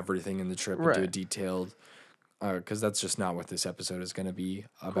through everything in the trip and do a right, detailed. Because that's just not what this episode is going to be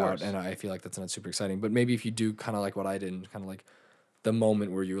of about, course. and I feel like that's not super exciting. But maybe if you do kind of like what I did, kind of like the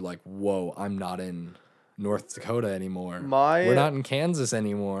moment where you're like, "Whoa, I'm not in North Dakota anymore. We're My not in Kansas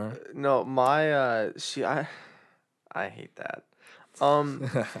anymore." no, my see I hate that. Um,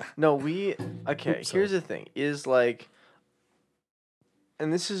 no, we okay. Oops, sorry. Here's the thing: is like,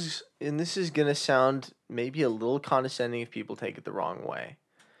 and this is gonna sound maybe a little condescending if people take it the wrong way,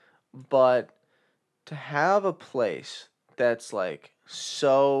 but to have a place that's like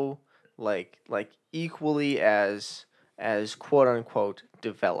so like equally as quote unquote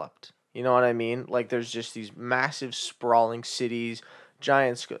developed. You know what I mean? Like there's just these massive sprawling cities,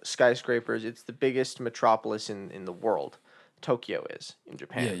 giant skyscrapers. It's the biggest metropolis in the world. Tokyo is in Yeah,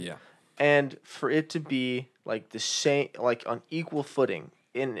 Japan. yeah, And for it to be like the same like on equal footing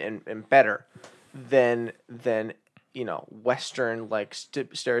and better than western like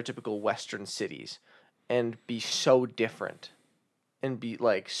stereotypical western cities and be so different and be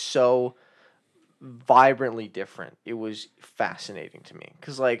like so vibrantly different. It was fascinating to me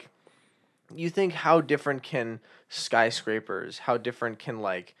because like you think how different can skyscrapers, how different can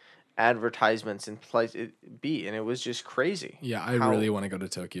like advertisements and place it be, and it was just crazy yeah. I how really want to go to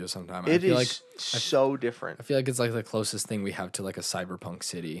Tokyo sometime. it is so different. I feel like it's like the closest thing we have to like a cyberpunk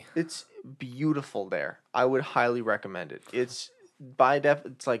city. It's beautiful there. I would highly recommend it. It's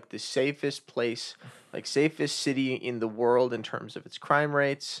like the safest place, like safest city in the world in terms of its crime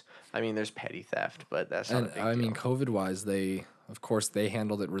rates. I mean, there's petty theft, but that's not a And big I mean, deal. COVID wise, of course they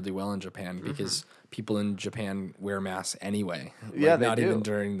handled it really well in Japan Hmm. because people in Japan wear masks anyway, Yeah, like they not even do.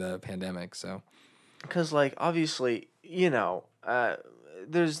 during the pandemic. So Because like obviously,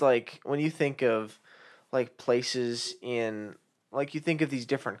 there's like when you think of like places in like you think of these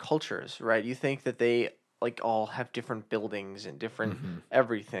different cultures, right? You think that they like all have different buildings and different hmm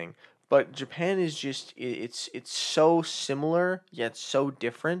everything. But Japan is just it's so similar yet so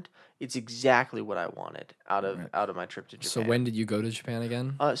different. It's exactly what I wanted right. out of my trip to So Japan. when did you go to Japan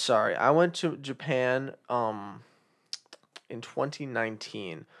again? Sorry, I went to Japan in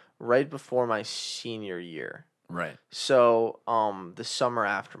 2019 right before my senior year. Right. So, the summer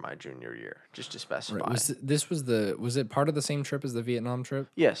after my junior year, just to Right. specify. Was it part of the same trip as the Vietnam trip?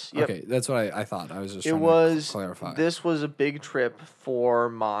 Yes, yep. Okay, that's what I thought. I was just It trying to was clarify. this was a big trip for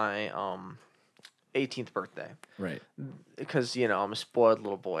my 18th birthday Right. because I'm a spoiled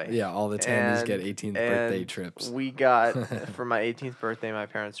little boy. Yeah, all the Tammys get 18th birthday trips. We got for my 18th birthday, my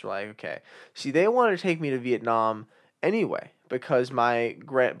parents were like, okay. See, they wanted to take me to Vietnam anyway because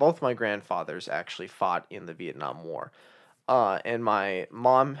both my grandfathers actually fought in the Vietnam War. And my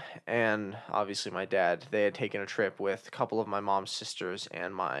mom and obviously my dad, they had taken a trip with a couple of my mom's sisters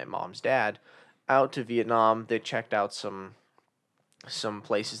and my mom's dad out to Vietnam. They checked out some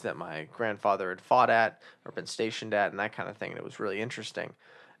places that my grandfather had fought at or been stationed at and that kind of thing. And it was really interesting.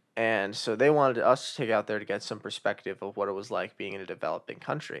 And so they wanted us to take out there to get some perspective of what it was like being in a developing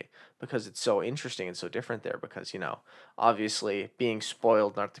country because it's so interesting and so different there because, obviously being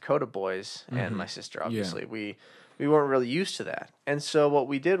spoiled North Dakota boys and my sister, Yeah. obviously, we weren't really used to that. And so what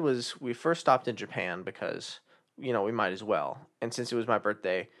we did was we first stopped in Japan because, we might as well. And since it was my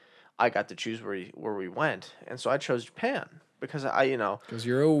birthday, I got to choose where we went. And so I chose Japan because Because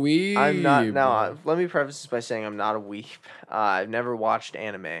you're a I'm not weeb. now. Let me preface this by saying I'm not a weeb. I've never watched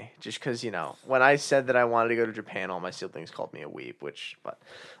anime, just because when I said that I wanted to go to Japan, all my siblings called me a weeb.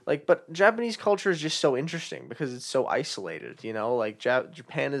 But Japanese culture is just so interesting because it's so isolated. Like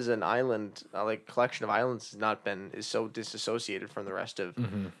Japan is an island, like collection of islands is so disassociated from the rest of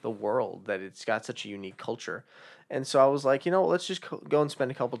the world that it's got such a unique culture. And so I was like, let's just go and spend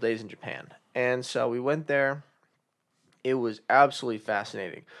a couple days in Japan. And so we went there. It was absolutely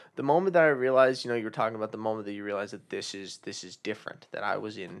fascinating. The moment that I realized, you were talking about the moment that you realized that this is different. That I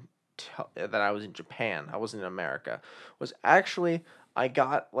was in Japan. I wasn't in America. Was actually I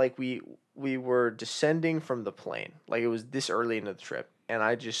got like we were descending from the plane. Like it was this early into the trip, and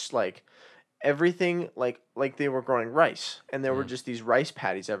I just like everything like they were growing rice, and there were just these rice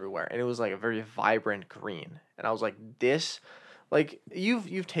paddies everywhere, and it was like a very vibrant green, and I was like this. Like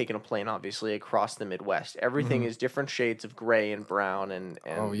you've taken a plane obviously across the Midwest. Everything is different shades of gray and brown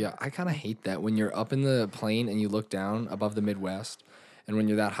Oh and yeah, I kind of hate that when you're up in the plane and you look down above the Midwest, and when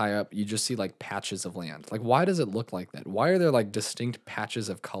you're that high up, you just see like patches of land. Like, why does it look like that? Why are there like distinct patches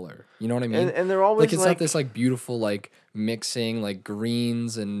of color? You know what I mean? and they're Like, always it's not this like like beautiful like mixing like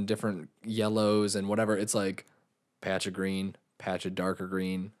greens and different yellows and whatever. It's like patch of green, patch of darker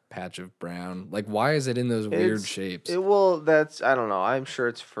green, patch of brown. Like, why is it in those weird shapes? that's I don't know. I'm sure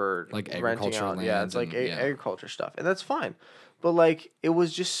it's for Like renting agriculture out. Yeah, land it's like and yeah. agriculture stuff, and that's fine. But like it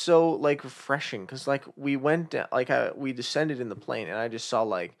was just so like refreshing because like we went we descended in the plane and I just saw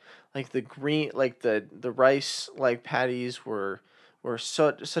like the green like the rice like patties were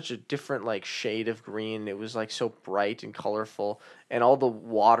such a different like shade of green. It was like so bright and colorful, and all the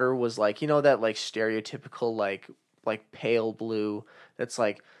water was like that like stereotypical like pale blue that's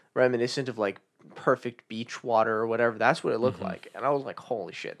like reminiscent of like perfect beach water or whatever. That's what it looked like. And I was like,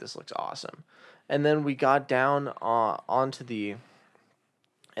 holy shit, this looks awesome. And then we got down onto the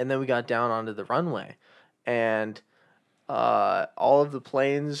runway, and all of the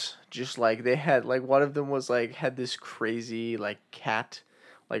planes just like they had like one of them was like had this crazy like cat,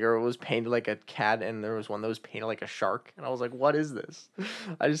 like or it was painted like a cat, and there was one that was painted like a shark, and I was like, what is this?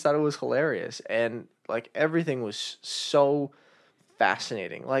 I just thought it was hilarious, and like everything was so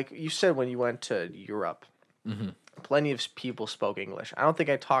fascinating. Like you said, when you went to Europe, plenty of people spoke English. I don't think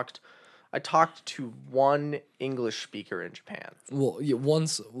I talked. I talked to one English speaker in Japan. Well, yeah,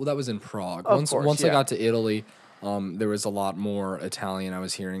 that was in Prague. Of course, Once I yeah. got to Italy, there was a lot more Italian I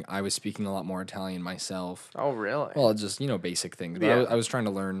was hearing. I was speaking a lot more Italian myself. Oh, really? Well, just basic things, but Yeah. I was trying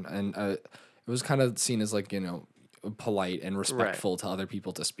to learn, and it was kind of seen as like polite and Right. respectful to other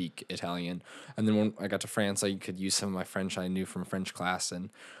people to speak Italian. And then when I got to France, I could use some of my French I knew from French class and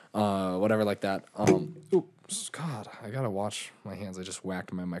whatever like that. Oops, God, I gotta watch my hands. I just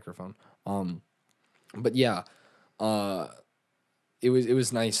whacked my microphone. But yeah, uh, it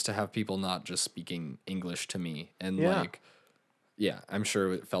was nice to have people not just speaking English to me and Yeah. like yeah, I'm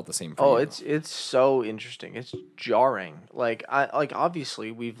sure it felt the same for Oh, you. it's so interesting. It's jarring. Like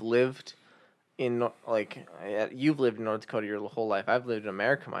obviously we've lived you've lived in North Dakota your whole life. I've lived in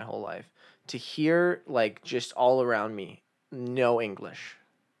America my whole life. To hear like just all around me no English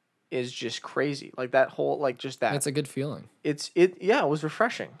is just crazy. Like that whole like just that. It's a good feeling. It was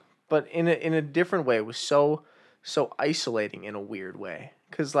refreshing, but in a different way. It was so isolating in a weird way.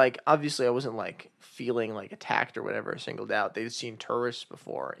 Cause like obviously I wasn't like feeling like attacked or whatever, or singled out. They'd seen tourists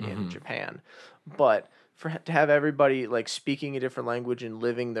before in Japan, but to have everybody like speaking a different language and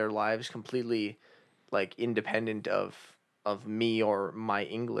living their lives completely like independent of me or my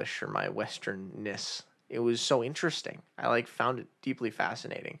English or my Westernness. It was so interesting. I like found it deeply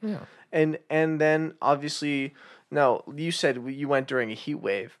fascinating. Yeah. And then obviously, no, you said you went during a heat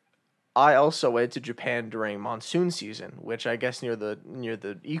wave. I also went to Japan during monsoon season, which I guess near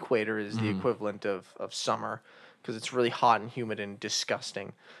the equator is the Mm-hmm. equivalent of summer, because it's really hot and humid and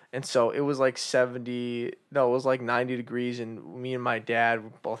disgusting. And so it was like 70, no, it was like 90 degrees, and me and my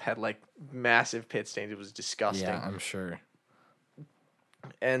dad both had like massive pit stains. It was Yeah, disgusting. I'm sure.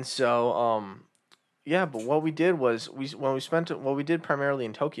 And so yeah, but what we did was when we spent what we did primarily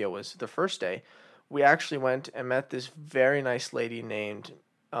in Tokyo was the first day, we actually went and met this very nice lady named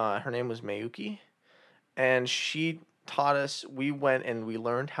her name was Mayuki, and she taught us. We went and we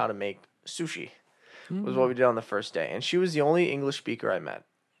learned how to make sushi. Was what Mm. we did on the first day, and she was the only English speaker I met.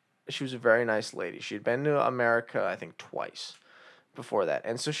 She was a very nice lady. She had been to America, I think, twice before that,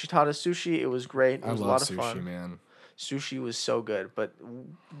 and so she taught us sushi. It was great. It I was a love lot of sushi, fun. man. Sushi was so good, but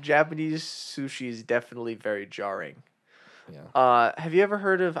Japanese sushi is definitely very jarring. Yeah. Have you ever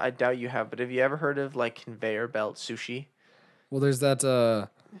heard of? I doubt you have, but have you ever heard of like conveyor belt sushi? Well, there's that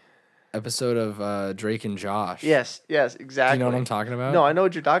episode of Drake and Josh. Yes, yes, Do you know what I'm exactly. talking No, about? I know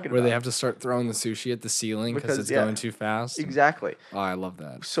what you're talking Where they about have to start throwing the sushi at the ceiling because because it's yeah, going too fast. exactly. Oh, I love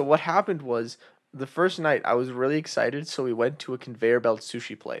that. So what happened was the first night I was really excited, so we went to a conveyor belt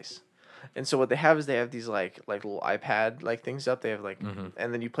sushi place. And so what they have is they have these like little iPad like things up. They have like, Mm-hmm.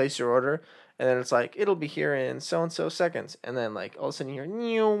 and then you place your order, and then it's like it'll be here in so and so seconds, and then like all of a sudden you hear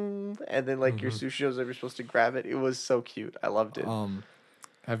 "Nyeom," and then like your Mm-hmm. sushi shows up. You're supposed to grab it. It was so cute. I loved it. Um,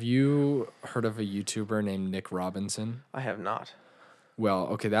 have you heard of a YouTuber named Nick Robinson? I have not. Well,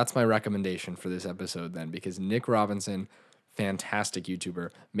 okay, that's my recommendation for this episode then, because Nick Robinson, fantastic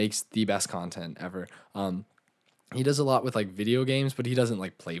YouTuber, makes the best content ever. He does a lot with like video games, but he doesn't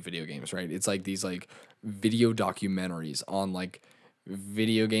like play video games, right? It's like these like video documentaries on like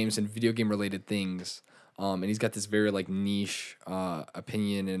video games and video game related things. And he's got this very like niche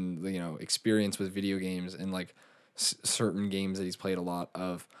opinion and experience with video games and like certain games that he's played a lot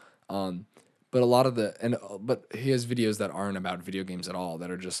of. But a lot of but he has videos that aren't about video games at all,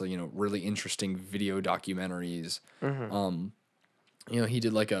 that are just like, really interesting video documentaries. Mm-hmm. He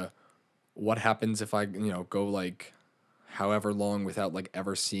did like a what happens if I, go like however long without like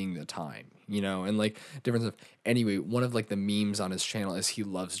ever seeing the time, and like different stuff. Anyway, one of like the memes on his channel is he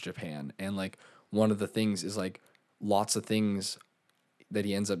loves Japan. And like one of the things is like lots of things that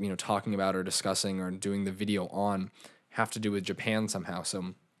he ends up, talking about or discussing or doing the video on have to do with Japan somehow.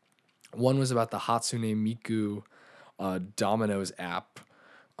 So one was about the Hatsune Miku Domino's app,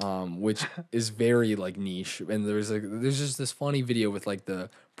 which is very like niche. And there's just this funny video with like the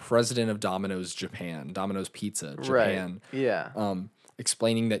president of Domino's Japan, Domino's Pizza Right. Japan, Yeah.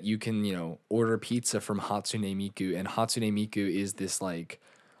 explaining that you can order pizza from Hatsune Miku, and Hatsune Miku is this like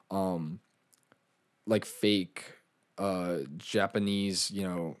fake Japanese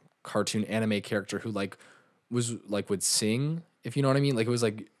cartoon anime character who like was like would sing, if you know what I mean. Like it was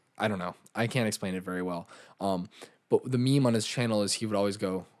like, I don't know, I can't explain it very well. But the meme on his channel is he would always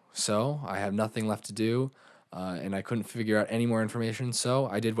go, "So I have nothing left to do, and I couldn't figure out any more information. So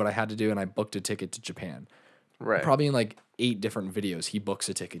I did what I had to do, and I booked a ticket to Japan." Right. Probably in like 8 different videos, he books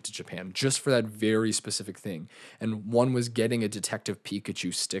a ticket to Japan just for that very specific thing. And one was getting a Detective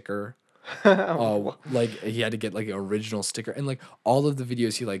Pikachu sticker. Like he had to get like an original sticker, and like all of the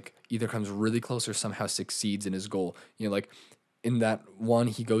videos he like either comes really close or somehow succeeds in his goal. Like in that one,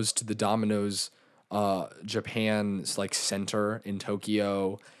 he goes to the Domino's Japan's like center in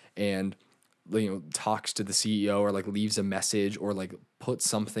Tokyo, and talks to the CEO or like leaves a message or like puts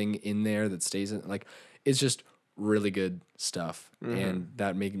something in there that stays in, like it's just really good stuff. And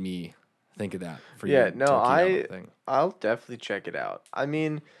that made me think of that for Yeah. your No, Tokyo thing. I'll definitely check it out. I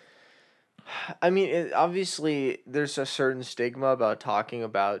mean, obviously, there's a certain stigma about talking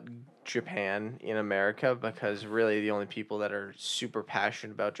about Japan in America because really the only people that are super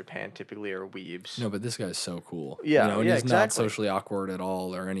passionate about Japan typically are weebs. No, but this guy's so cool, Yeah, and yeah, he's not exactly. socially awkward at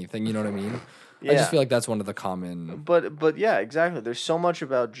all or anything. You know what I mean? I just Yeah, feel like that's one of the common, but yeah, exactly. There's so much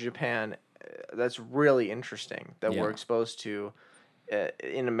about Japan that's really interesting that we're yeah. exposed to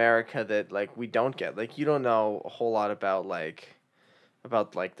in America that like we don't get. Like you don't know a whole lot about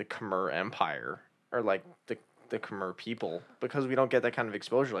the Khmer Empire or like the Khmer people because we don't get that kind of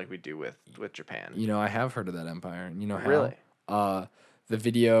exposure like we do with Japan. I have heard of that empire, and you know how? Really? The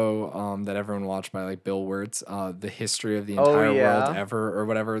video that everyone watched by like Bill Wirtz, the history of the Oh entire world yeah. ever or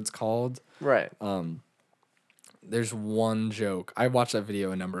whatever it's called. Right. There's one joke. I watched that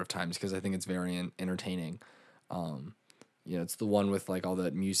video a number of times because I think it's very entertaining. it's the one with like all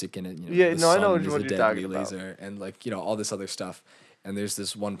that music in it. Yeah, The no, I know sun which is one a you're deadly talking about. laser, and like all this other stuff. And there's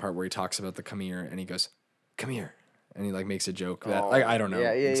this one part where he talks about the come here, and he goes, "Come here," and he like makes a joke that like Oh, I don't yeah, know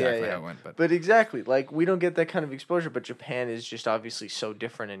yeah, yeah, exactly yeah. how it went, but But exactly, like we don't get that kind of exposure, but Japan is just obviously so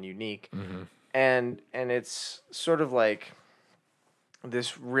different and unique. And it's sort of like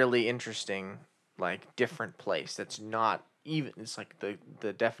this really interesting like different place that's not even it's like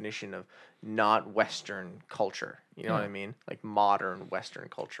the definition of not western culture. You know what yeah, I mean? Like modern western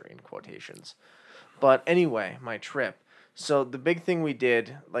culture in quotations. But anyway, my trip. So the big thing we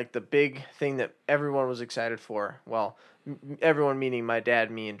did, like the big thing that everyone was excited for, well, everyone meaning my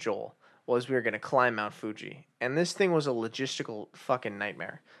dad, me, and Joel, was we were gonna climb Mount Fuji, and this thing was a logistical fucking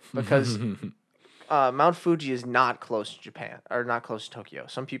nightmare because Mount Fuji is not close to Japan or not close to Tokyo.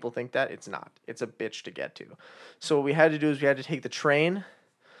 Some people think that it's not. It's a bitch to get to. So what we had to do is we had to take the train.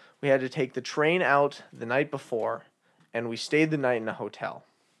 We had to take the train out the night before, and we stayed the night in a hotel.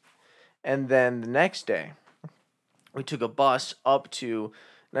 And then the next day, we took a bus up to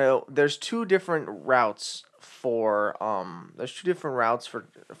now there's two different routes for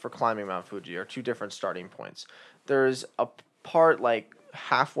climbing Mount Fuji or two different starting points. There's a part like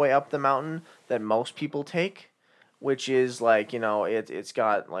halfway up the mountain that most people take, which is like it's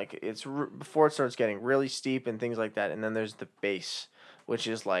got like before it starts getting really steep and things like that, and then there's the base, which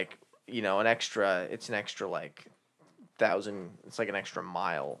is like an extra like thousand, it's like an extra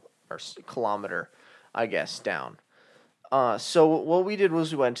mile or kilometer, I guess, down. So what we did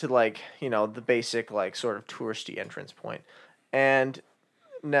was we went to like the basic like sort of touristy entrance point, and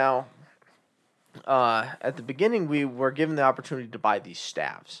now at the beginning we were given the opportunity to buy these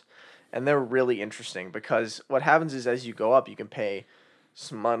staves, and they're really interesting because what happens is as you go up you can pay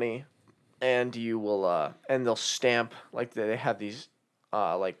some money, and you will and they'll stamp like they have these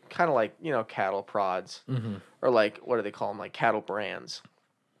like kind of like cattle prods, or like what do they call them, like cattle brands,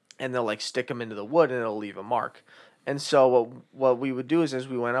 and they'll like stick them into the wood and it'll leave a mark. And so what we would do is as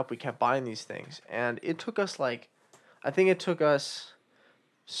we went up, we kept buying these things, and it took us like, I think it took us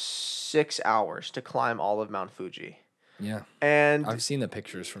 6 hours to climb all of Mount Fuji, yeah. and I've seen the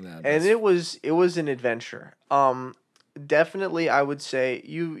pictures from that. and That's it was an adventure. Definitely, I would say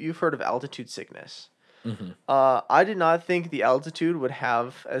you've heard of altitude sickness. I did not think the altitude would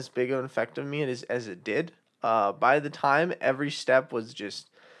have as big of an effect on me as it did. By the time every step was just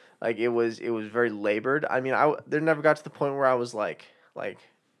like it was very labored. I mean, there never got to the point where I was like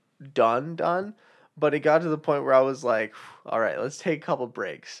done, but it got to the point where I was like, all right, let's take a couple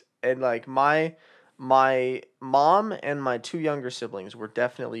breaks. And like my mom and my two younger siblings were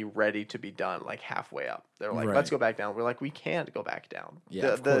definitely ready to be done like halfway up. They're like, let's right. go back down. We're like, we can't go back down. Yeah,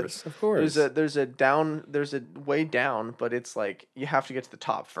 of course, of course. There's a way down, but it's like you have to get to the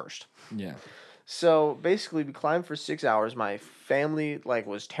top first. Yeah, So basically, we climbed for 6 hours. My family like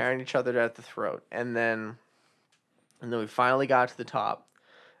was tearing each other at the throat, and then we finally got to the top,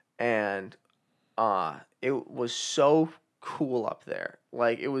 and it was so cool up there.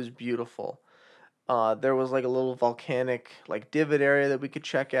 Like it was beautiful. There was like a little volcanic like divot area that we could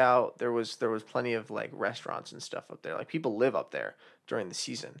check out. There was plenty of like restaurants and stuff up there. Like people live up there during the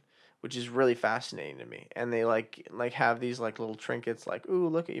season, which is really fascinating to me. And they like have these like little trinkets like, "Ooh,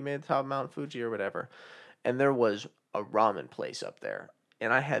 look at you made the top of Mount Fuji," or whatever. And there was a ramen place up there,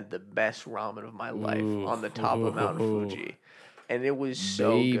 and I had the best ramen of my life ooh, on the top of Mount Fuji, and it was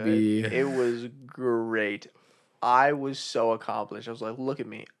so good. baby. It was great. I was so accomplished. I was like, look at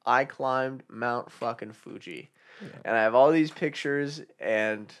me. I climbed Mount fucking Fuji. And I have all these pictures,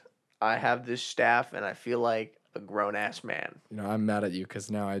 and I have this staff, and I feel like a grown ass man. I'm mad at you because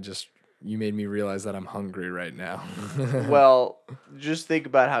now you made me realize that I'm hungry right now. Well, just think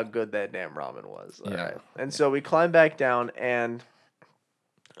about how good that damn ramen was. All Yeah, right. And so we climbed back down, and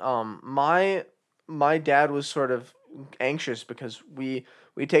my dad was sort of anxious because we'd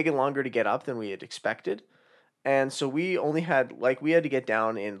taken longer to get up than we had expected. And so we had to get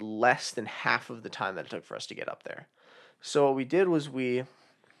down in less than half of the time that it took for us to get up there. So what we did was we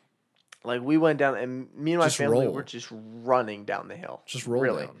went down, and me and my Just family roll. were just running down the hill. Just roll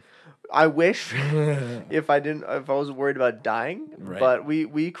Really. down. I wish if I wasn't worried about dying, Right. but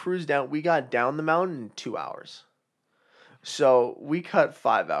we cruised down. We got down the mountain in 2 hours. So we cut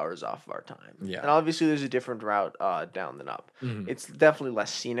 5 hours off of our time. Yeah. And obviously there's a different route down than up. It's definitely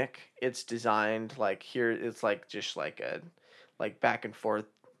less scenic. It's designed like here it's like just like a like back and forth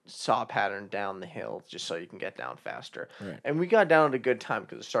saw pattern down the hill just so you can get down faster. Right. And we got down at a good time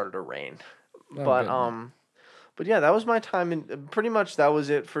because it started to rain. Oh, But good. but yeah, that was my time, and pretty much that was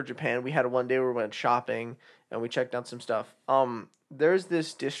it for Japan. We had one day where we went shopping and we checked out some stuff. There's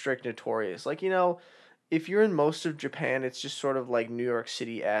this district notorious, like if you're in most of Japan, it's just sort of like New York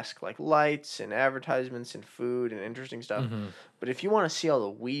City-esque, like lights and advertisements and food and interesting stuff. Mm-hmm. But if you want to see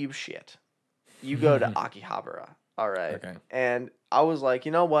all the weeb shit, you go to Akihabara. All right. Okay. And I was like,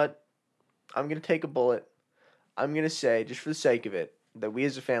 you know what? I'm gonna take a bullet. I'm gonna say, just for the sake of it, that we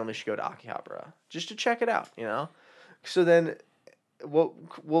as a family should go to Akihabara just to check it out. So then, well,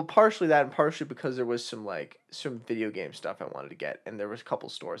 partially that, and partially because there was some video game stuff I wanted to get, and there was a couple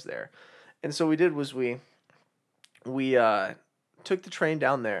stores there, and so we took the train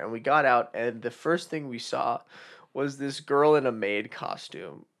down there, and we got out, and the first thing we saw was this girl in a maid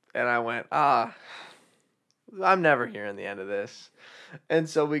costume, and I went, I'm never hearing the end of this. And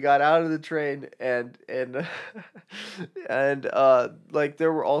so we got out of the train, and like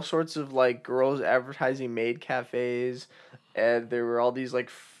there were all sorts of like girls advertising maid cafes, and there were all these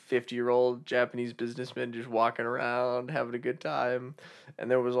like 50-year-old Japanese businessmen just walking around having a good time, and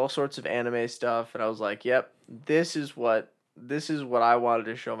there was all sorts of anime stuff, and I was like, "Yep, this is what I wanted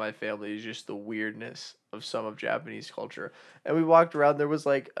to show my family, is just the weirdness of some of Japanese culture." And we walked around. There was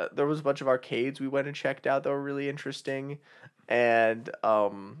a bunch of arcades we went and checked out that were really interesting, and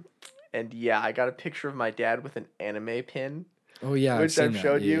yeah, I got a picture of my dad with an anime pin, Oh yeah, I've which seen I've that.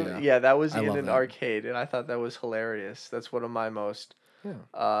 showed Yeah, you. yeah. Yeah, that was I in love an that. arcade, and I thought that was hilarious. Yeah. That's one of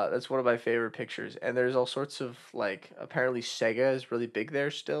my favorite pictures. And there's all sorts of like, apparently Sega is really big there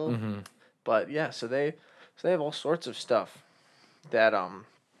still. Mm-hmm. But yeah, so they have all sorts of stuff that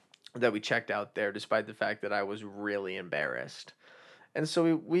that we checked out there, despite the fact that I was really embarrassed. And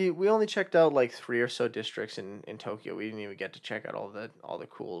so we only checked out like three or so districts in Tokyo. We didn't even get to check out all the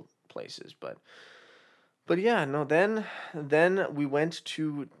cool places, but yeah, no, then we went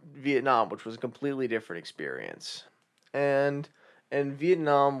to Vietnam, which was a completely different experience. And and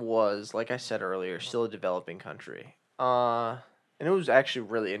Vietnam was, like I said earlier, still a developing country. And it was actually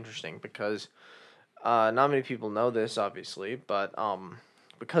really interesting because not many people know this, obviously, but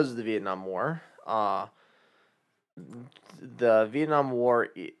because of the Vietnam War, the Vietnam War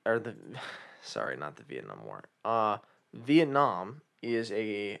or the sorry, not the Vietnam War. Vietnam is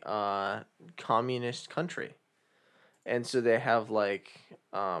a communist country, and so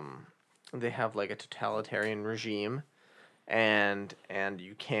um they have like a totalitarian regime, and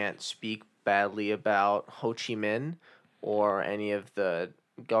you can't speak badly about Ho Chi Minh or any of the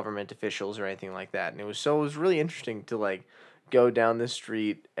government officials or anything like that. And it was really interesting to like go down the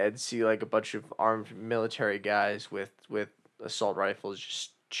street and see like a bunch of armed military guys with assault rifles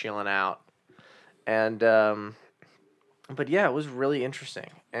just chilling out. And but yeah, it was really interesting.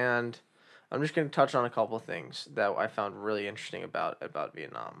 And I'm just going to touch on a couple of things that I found really interesting about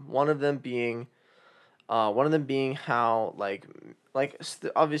Vietnam. One of them being how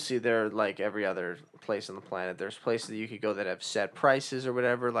obviously they're like every other place on the planet. There's places that you could go that have set prices or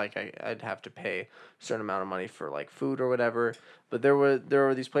whatever. Like I'd have to pay a certain amount of money for like food or whatever. But there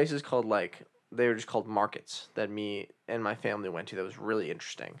were these places called they were just called markets that me and my family went to. That was really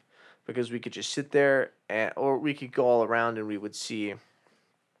interesting because we could just sit there or we could go all around and we would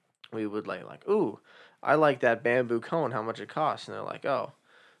like ooh, I like that bamboo cone. How much it costs? And they're like, oh,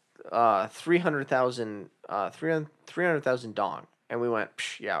 300,000 dong. And we went,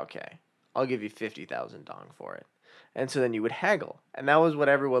 psh, yeah, okay. I'll give you 50,000 dong for it. And so then you would haggle. And that was what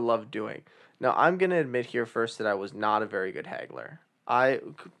everyone loved doing. Now, I'm going to admit here first that I was not a very good haggler.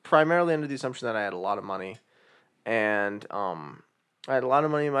 Primarily under the assumption that I had a lot of money. And I had a lot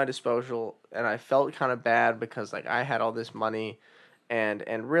of money in my disposal. And I felt kind of bad because like I had all this money.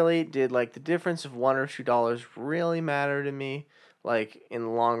 And really, did like the difference of $1 or $2 really matter to me? Like in the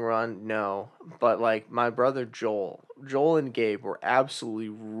long run, no. But like my brother Joel and Gabe were absolutely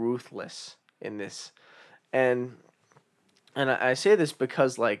ruthless in this, and I say this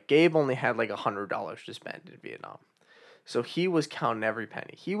because like Gabe only had like $100 to spend in Vietnam, so he was counting every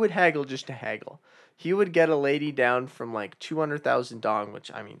penny. He would haggle just to haggle. He would get a lady down from like 200,000 dong,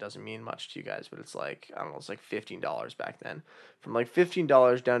 which I mean doesn't mean much to you guys, but it's like I don't know, it's like $15 back then. From like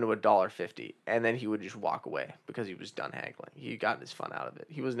 $15 down to $1.50, and then he would just walk away because he was done haggling. He got his fun out of it.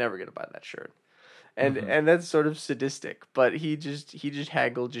 He was never gonna buy that shirt, and Mm-hmm. and that's sort of sadistic. But he just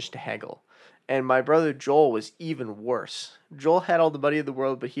haggled just to haggle. And my brother Joel was even worse. Joel had all the money in the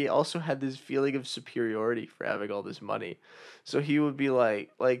world, but he also had this feeling of superiority for having all this money. So he would be like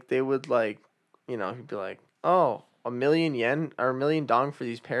they would like, he'd be like, "Oh, 1,000,000 yen or 1,000,000 dong for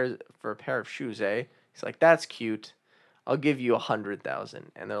these pairs for a pair of shoes, eh?" He's like, "That's cute. I'll give you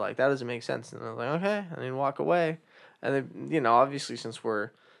 100,000." And they're like, "That doesn't make sense." And they're like, "Okay," and then walk away. And then obviously since we're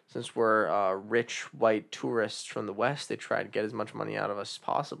rich white tourists from the West, they try to get as much money out of us as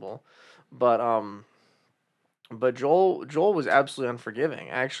possible. But but Joel was absolutely unforgiving.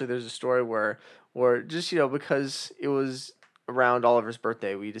 Actually, there's a story where or just because it was around Oliver's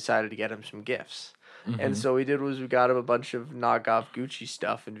birthday, we decided to get him some gifts. And Mm-hmm. so we did was we got him a bunch of knockoff Gucci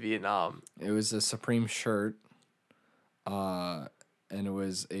stuff in Vietnam. It was a Supreme shirt, uh, and it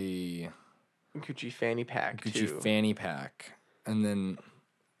was a Gucci fanny pack Gucci too. fanny pack, and then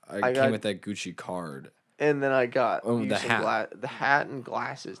I I came got with that Gucci card. and then I got Oh, you the some hat. the hat and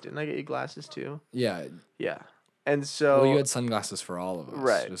glasses. Didn't I get you glasses too? Yeah. Yeah. And Well, you so had sunglasses for all of us,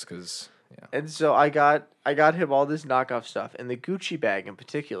 right. just because. Yeah. And so I got him all this knockoff stuff and the Gucci bag in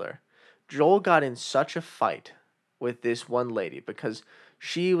particular. Joel got in such a fight with this one lady because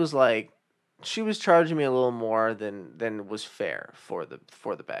she was like she was charging me a little more than was fair for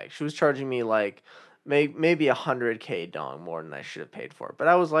the bag. She was charging me like maybe 100K dong more than I should have paid for it. But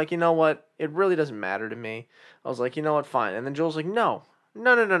I was like, you know what? It really doesn't matter to me. I was like, you know what? Fine. And then Joel's like, no,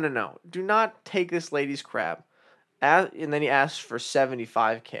 no, no, no, no, no. Do not take this lady's crap. And then he asked for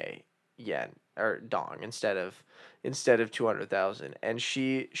 75K yen or dong instead of 200,000, and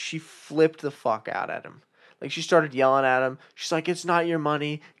she flipped the fuck out at him. Like she started yelling at him. She's like, "It's not your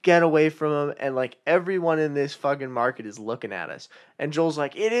money. Get away from him." And like everyone in this fucking market is looking at us. And Joel's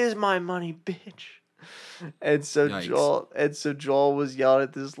like, "It is my money, bitch." Yikes. And so Joel was yelling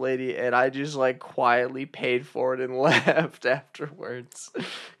at this lady, and I just like quietly paid for it and left afterwards,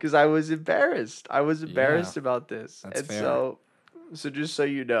 because I was embarrassed. I was Yeah, embarrassed about this, that's and fair. so just so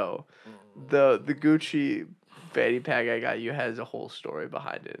you know, the Gucci fanny pack I got you has a whole story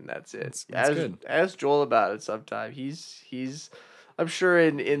behind it, and that's it. That's good. Ask Joel about it sometime. He's I'm sure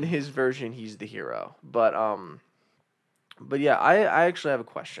in his version he's the hero, but yeah, I actually have a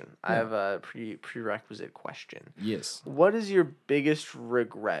question. I Yeah. have a prerequisite question. Yes. What is your biggest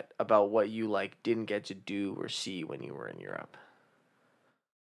regret about what you like didn't get to do or see when you were in Europe?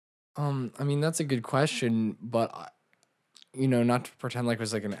 I mean that's a good question, but not to pretend like it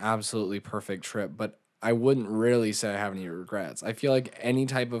was like an absolutely perfect trip, but I wouldn't really say I have any regrets. I feel like any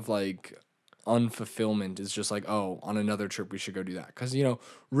type of like unfulfillment is just like, oh, on another trip we should go do that. Cause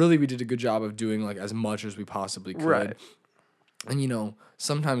really we did a good job of doing like as much as we possibly could. Right. And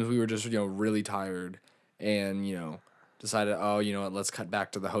sometimes we were just, really tired and, decided, oh, you know what, let's cut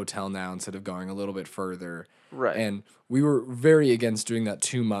back to the hotel now instead of going a little bit further. Right. And we were very against doing that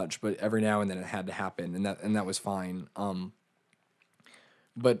too much, but every now and then it had to happen and that was fine.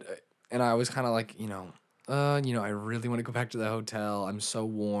 But and I was kind of like, I really want to go back to the hotel. I'm so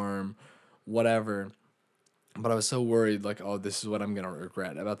warm, whatever. But I was so worried, like, oh, this is what I'm gonna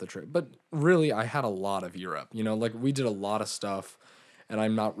regret about the trip. But really, I had a lot of Europe. Like we did a lot of stuff, and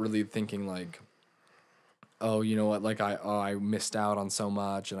I'm not really thinking like, oh, you know what, like I missed out on so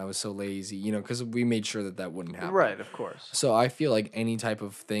much, and I was so lazy, because we made sure that wouldn't happen. Right, of course. So I feel like any type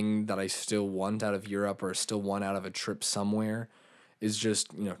of thing that I still want out of Europe or still want out of a trip somewhere is just,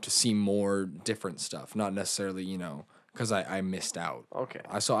 to see more different stuff, not necessarily, because I missed out. Okay.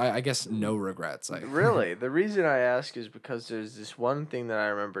 So I guess no regrets. Really, the reason I ask is because there's this one thing that I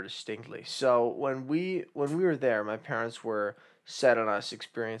remember distinctly. So when we were there, my parents were set on us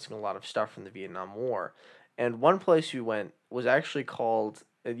experiencing a lot of stuff from the Vietnam War, and one place we went was actually called.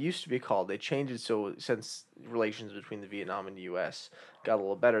 It used to be called. They changed it so since relations between the Vietnam and the U.S. got a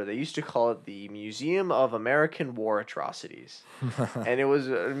little better. They used to call it the Museum of American War Atrocities, and it was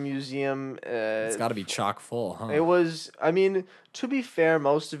a museum. It's got to be chock full, huh? It was. I mean, to be fair,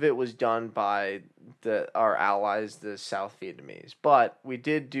 most of it was done by our allies, the South Vietnamese. But we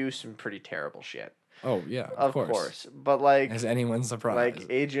did do some pretty terrible shit, Oh yeah, of of course. course. But Is anyone like surprised?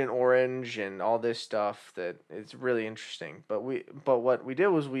 Agent Orange and all this stuff that it's really interesting. But what we did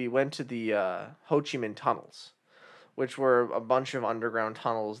was we went to the Ho Chi Minh tunnels, which were a bunch of underground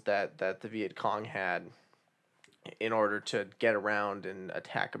tunnels that the Viet Cong had in order to get around and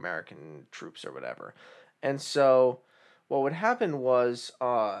attack American troops or whatever. And so what would happen was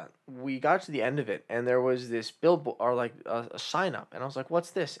we got to the end of it and there was this billboard or like a sign up, and I was like,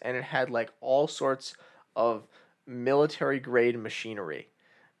 what's this? And it had like all sorts of military grade machinery,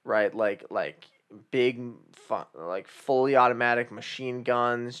 right? Like big like fully automatic machine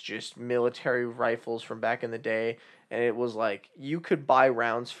guns, just military rifles from back in the day, and it was like you could buy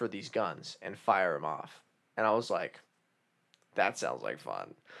rounds for these guns and fire them off. And I was like, that sounds like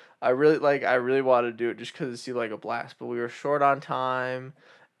fun. I really wanted to do it just because it seemed like a blast. But we were short on time,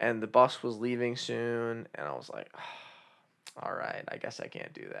 and the bus was leaving soon, and I was like, all right, I guess I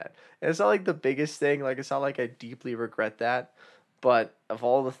can't do that. And it's not like the biggest thing. Like it's not like I deeply regret that. But of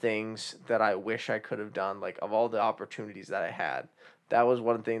all the things that I wish I could have done, like of all the opportunities that I had, that was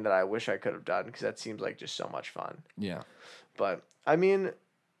one thing that I wish I could have done because that seems like just so much fun. Yeah. But I mean,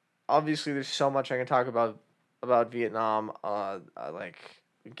 obviously there's so much I can talk about Vietnam. Like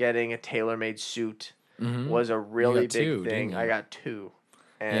getting a tailor-made suit Mm-hmm. was a You really got big two, didn't thing. I you? got two.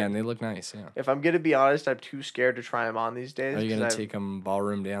 Yeah, and And they look nice. Yeah. if I'm gonna be honest, I'm too scared to try them on these Are days you because gonna take them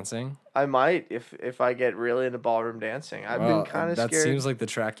ballroom dancing? I might if I get really into ballroom dancing. I've been Well, kind of that scared. seems like the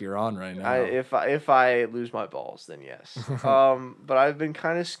track you're on right I now. if I lose my balls, then yes. But I've been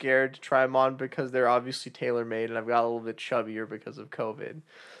kind of scared to try them on because they're obviously tailor made, and I've got a little bit chubbier because of COVID.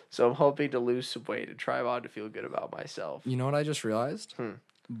 So I'm hoping to lose some weight and try them on to feel good about myself. You know what I just realized? Hmm.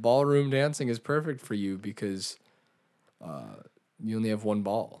 Ballroom dancing is perfect for you because you only have one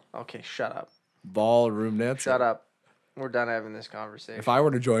ball. Okay, shut up. Ballroom dancing. Shut up. We're done having this If conversation. I were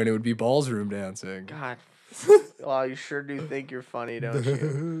to join, it would be ballsroom dancing. God, well, you sure do think you're funny, don't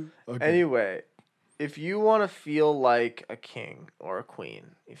you? Okay. Anyway, if you want to feel like a king or a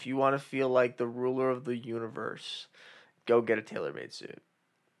queen, if you want to feel like the ruler of the universe, go get a tailor-made suit.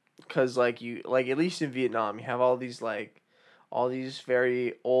 Cause like at least in Vietnam, you have all these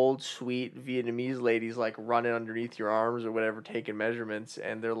very old sweet Vietnamese ladies like running underneath your arms or whatever, taking measurements,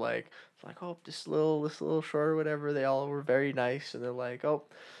 and they're like oh this little short or whatever. They all were very nice, and they're like oh,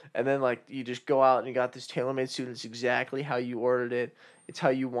 and then like you just go out and you got this tailor-made suit. And it's exactly how you ordered it. It's how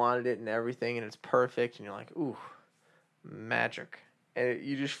you wanted it and everything, and it's perfect. And you're like ooh, magic, and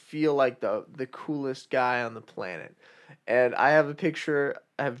you just feel like the coolest guy on the planet. And I have a picture.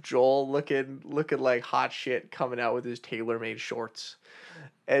 I have Joel looking like hot shit coming out with his tailor made shorts,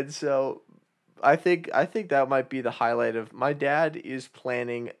 and so I think that might be the highlight of my dad is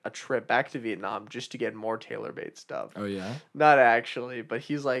planning a trip back to Vietnam just to get more tailor made stuff. Oh yeah. Not actually, but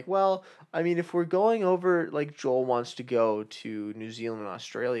he's like, well, I mean, if we're going over, like Joel wants to go to New Zealand and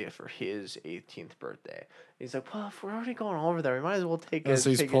Australia for his 18th birthday. He's like, well, if we're already going over there, we might as well Oh, so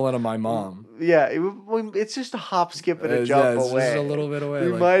he's take a, pulling on my mom. yeah, it's just a hop, skip, and a Yeah, jump it's just a away. little bit away.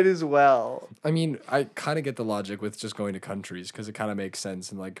 We Like, might as well. I mean, I kind of get the logic with just going to countries because it kind of makes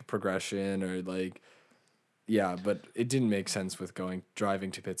sense in like progression or like, yeah, but it didn't make sense with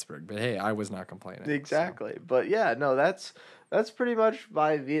driving to Pittsburgh. But hey, I was not complaining. So. Exactly. But yeah, no, that's pretty much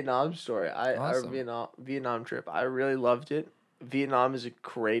my Vietnam story. Our Awesome. Vietnam trip. I really loved it. Vietnam is a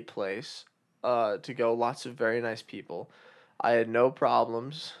great place to go. Lots of very nice people. I had no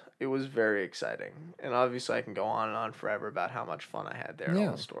problems. It was very exciting. And obviously I can go on and on forever about how much fun I had there and all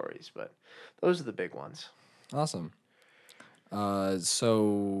Yeah. the stories, but those are the big ones. Awesome.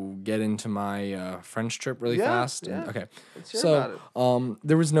 So get into my French trip really Yeah, fast. yeah. Okay. Let's hear about So,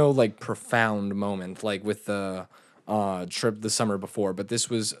 there was no like profound moment like with the trip the summer before, but it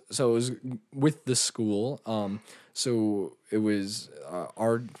was with the school. So it was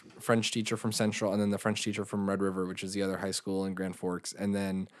our French teacher from Central, and then the French teacher from Red River, which is the other high school in Grand Forks, and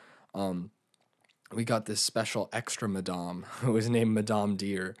then we got this special extra madame who was named Madame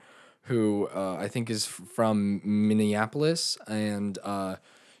Deer, who I think is from Minneapolis, and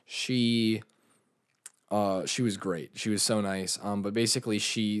she she was great. She was so nice. But basically,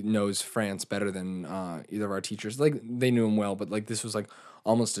 she knows France better than either of our teachers. Like they knew him well, but like this was like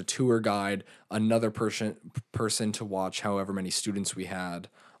almost a tour guide, another person to watch. However many students we had,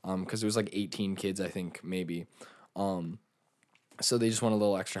 because it was like 18 kids, I think maybe. So they just want a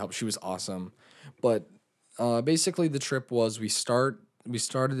little extra help. She was awesome, but basically the trip was we started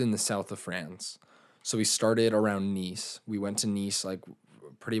in the south of France, so we started around Nice. We went to Nice like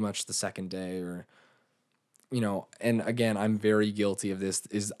pretty much the second day, or and again, I'm very guilty of this.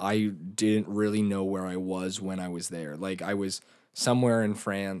 Is I didn't really know where I was when I was there. Like I was somewhere in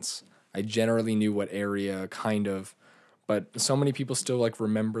France. I generally knew what area, kind of, but so many people still like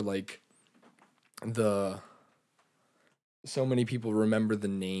remember like the so many people remember the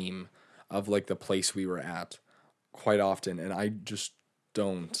name of like the place we were at quite often, and I just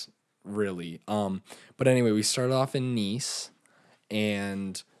don't really. But anyway, we started off in Nice,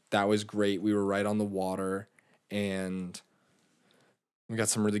 and that was great. We were right on the water, and we got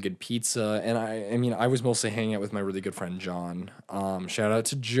some really good pizza. And I mean, I was mostly hanging out with my really good friend John. Shout out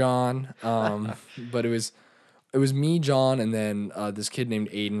to John. But it was me, John, and then this kid named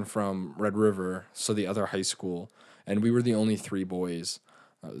Aiden from Red River, so the other high school, and we were the only three boys,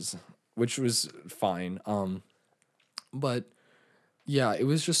 which was fine. But yeah, it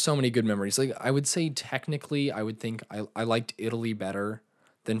was just so many good memories. Like I would say, technically, I would think I liked Italy better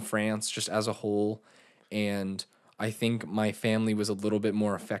than France, just as a whole, and I think my family was a little bit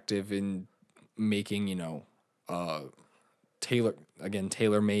more effective in making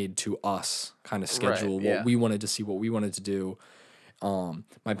tailor made to us kind of Right, schedule what yeah. we wanted to see, what we wanted to do.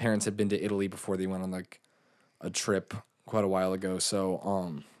 My parents had been to Italy before they went on like a trip quite a while ago.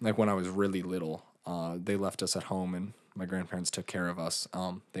 So like when I was really little, they left us at home and my grandparents took care of us.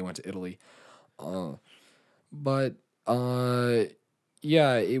 They went to Italy. But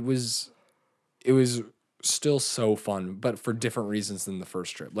Yeah, it was still so fun, but for different reasons than the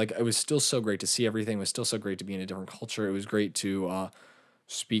first trip. Like it was still so great to see everything. It was still so great to be in a different culture. It was great to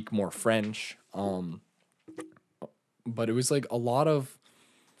speak more French. But it was like a lot of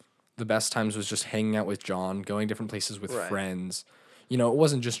the best times was just hanging out with John, going different places with Right. friends. You know, it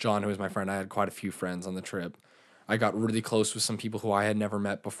wasn't just John who was my friend. I had quite a few friends on the trip. I got really close with some people who I had never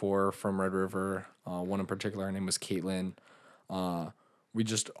met before from Red River. One in particular, her name was Caitlin. We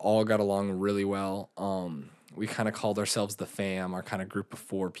just all got along really well. We kind of called ourselves the fam, our kind of group of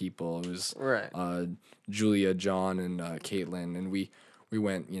four people. It was Right. Julia, John, and Caitlin, and we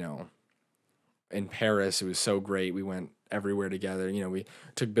went, in Paris. It was so great. We went everywhere together. You know, we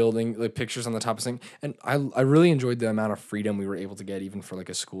took building like pictures on the top of thing, and I really enjoyed the amount of freedom we were able to get, even for like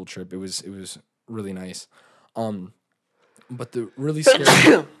a school trip. It was really nice. But the really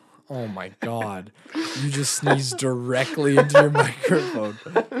scary. Oh my god, you just sneezed directly into your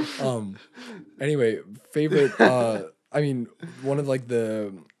microphone. Anyway, favorite. I mean, one of like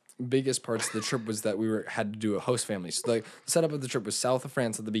the biggest parts of the trip was that had to do a host family. So the setup of the trip was south of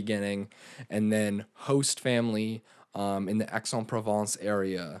France at the beginning, and then host family in the Aix-en-Provence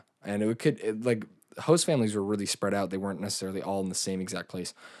area, and like host families were really spread out. They weren't necessarily all in the same exact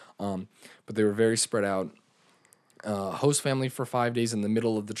place, but they were very spread out. Host family for 5 days in the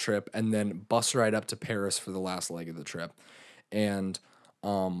middle of the trip, and then bus ride up to Paris for the last leg of the trip. And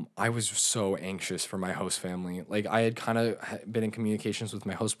I was so anxious for my host family. Like I had kind of been in communications with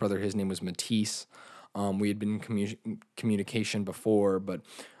my host brother. His name was Matisse. We had been in communication before, but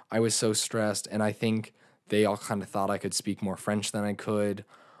I was so stressed, and I think they all kind of thought I could speak more French than I could.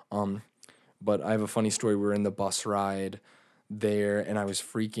 But I have a funny story. We were in the bus ride there, and I was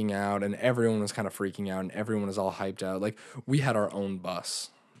freaking out, and everyone was kind of freaking out, and everyone was all hyped out. Like we had our own bus,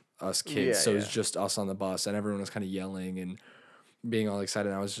 us kids, Yeah, so it was yeah. just us on the bus, and everyone was kind of yelling and being all excited.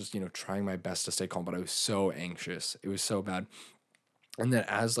 And I was just, trying my best to stay calm, but I was so anxious. It was so bad. And then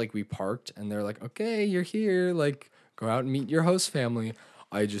as like we parked and they're like, "Okay, you're here, like go out and meet your host family."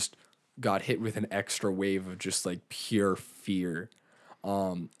 I just got hit with an extra wave of just like pure fear.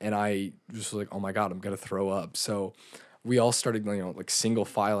 And I just was like, "Oh my god, I'm gonna throw up." So we all started, like single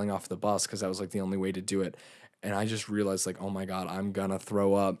filing off the bus because that was like the only way to do it. And I just realized like, "Oh my god, I'm gonna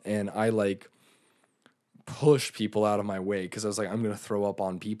throw up." And I like push people out of my way because I was like, I'm gonna throw up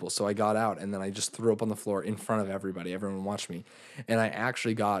on people. So I got out and then I just threw up on the floor in front of everybody. Everyone watched me, and I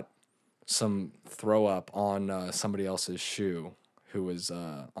actually got some throw up on somebody else's shoe who was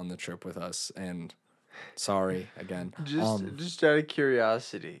on the trip with us. And sorry again. Just out of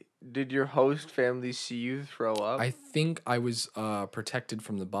curiosity, did your host family see you throw up? I think I was protected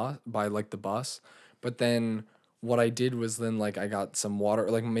from the bus by like the bus, but then what I did was then like I got some water,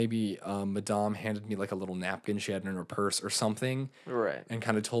 like maybe Madame handed me like a little napkin she had in her purse or something, Right. and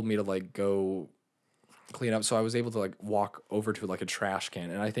kind of told me to like go clean up. So I was able to like walk over to like a trash can,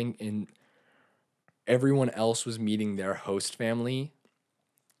 and I think in everyone else was meeting their host family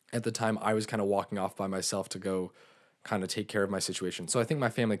at the time. I was kind of walking off by myself to go kind of take care of my situation. So I think my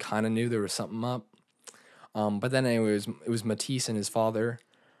family kind of knew there was something up. But then anyway, it was Matisse and his father.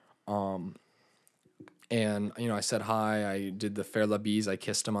 And I said hi. I did the faire la bise. I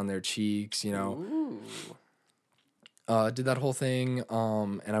kissed them on their cheeks. Ooh. Did that whole thing.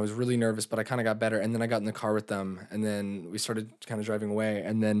 And I was really nervous, but I kind of got better. And then I got in the car with them, and then we started kind of driving away.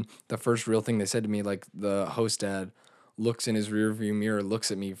 And then the first real thing they said to me, like the host dad, looks in his rearview mirror,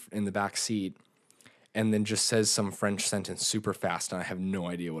 looks at me in the back seat, and then just says some French sentence super fast, and I have no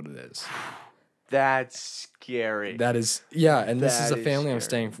idea what it is. That's scary. That is, yeah, and this is That a is family I'm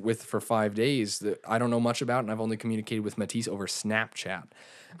scary. staying with for 5 days that I don't know much about, and I've only communicated with Matisse over Snapchat.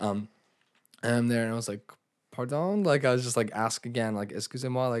 And I'm there, and I was like, "Pardon?" Like I was just like, ask again, like,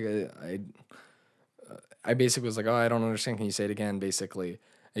 "Excusez-moi." Like I basically was like, "Oh, I don't understand. Can you say it again?" Basically,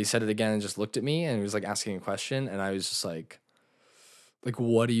 and he said it again and just looked at me, and he was like asking a question, and I was just like,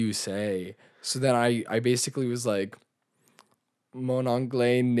 "What do you say?" So then I basically was like, "Mon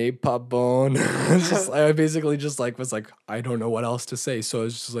anglais n'est pas bon." I basically just like was like, I don't know what else to say. So I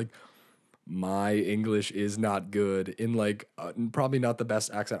was just like, my English is not good, in like probably not the best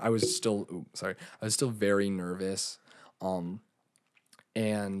accent. I was still sorry. I was still very nervous.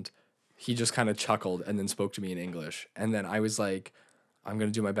 And he just kind of chuckled and then spoke to me in English. And then I was like, I'm gonna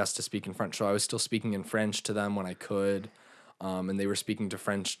do my best to speak in French. So I was still speaking in French to them when I could. And they were speaking to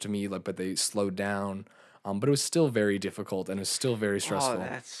French to me, like, but they slowed down. But it was still very difficult, and it was still very Oh, stressful.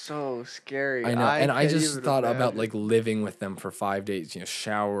 that's so scary. I know. I And I can't just even thought about imagine. like living with them for 5 days,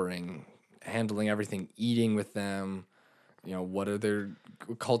 showering, handling everything, eating with them, what are their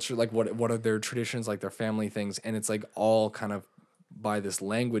culture, like what are their traditions, like their family things. And it's like all kind of by this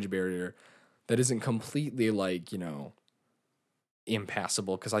language barrier that isn't completely like,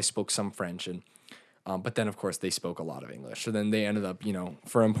 impassable because I spoke some French and but then of course they spoke a lot of English. So then they ended up,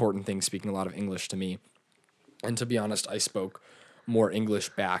 for important things speaking a lot of English to me. And to be honest, I spoke more English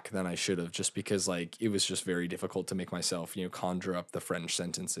back than I should have just because like it was just very difficult to make myself, conjure up the French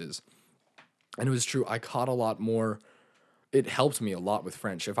sentences. And it was true. I caught a lot more. It helped me a lot with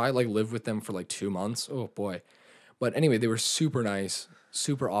French. If I like lived with them for like 2 months, oh boy. But anyway, they were super nice,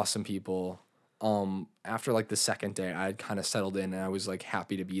 super awesome people. After like the second day, I had kind of settled in and I was like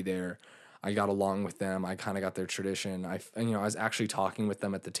happy to be there. I got along with them. I kind of got their tradition. I was actually talking with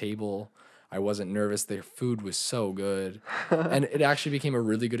them at the table. I wasn't nervous. Their food was so good. And it actually became a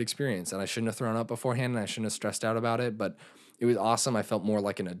really good experience. And I shouldn't have thrown up beforehand and I shouldn't have stressed out about it, but it was awesome. I felt more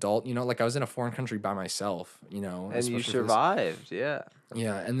like an adult, like I was in a foreign country by myself, And you especially for this. survived, yeah.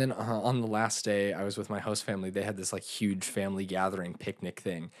 Yeah, and then on the last day, I was with my host family. They had this like huge family gathering picnic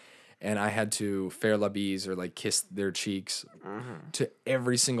thing, and I had to faire la bise or like kiss their cheeks to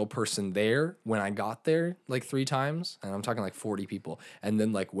every single person there when I got there, like 3 times, and I'm talking like 40 people. And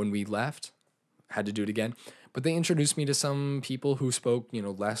then like when we left, had to do it again. But they introduced me to some people who spoke,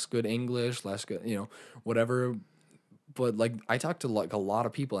 less good English, less good, whatever. But like I talked to like a lot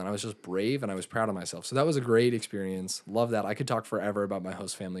of people and I was just brave and I was proud of myself. So that was a great experience. Love that. I could talk forever about my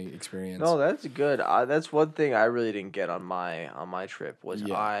host family experience. No, that's good. That's one thing I really didn't get on my trip was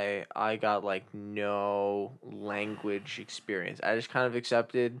Yeah. I got like no language experience. I just kind of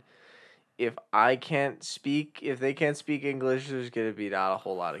accepted if they can't speak English, there's gonna be not a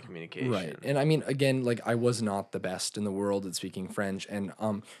whole lot of communication. Right. And I mean, again, like I was not the best in the world at speaking French. And,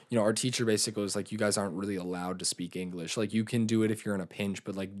 our teacher basically was like, you guys aren't really allowed to speak English. Like you can do it if you're in a pinch,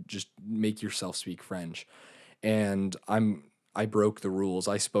 but like just make yourself speak French. And I broke the rules.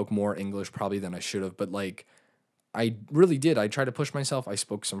 I spoke more English probably than I should have, but like I really did. I tried to push myself. I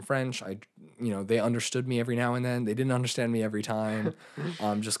spoke some French. They understood me every now and then. They didn't understand me every time,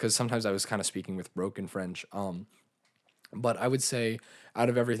 just because sometimes I was kind of speaking with broken French. But I would say out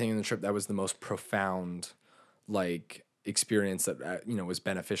of everything in the trip, that was the most profound, like experience that was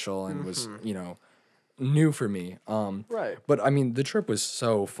beneficial and was new for me. Right. But I mean, the trip was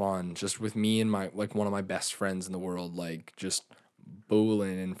so fun, just with me and my like one of my best friends in the world, like just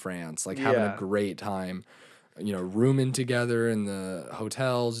bowling in France, like having a Yeah. great time. Rooming together in the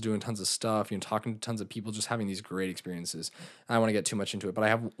hotels, doing tons of stuff, talking to tons of people, just having these great experiences. I don't want to get too much into it, but I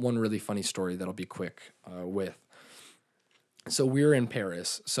have one really funny story that'll be quick with. So we were in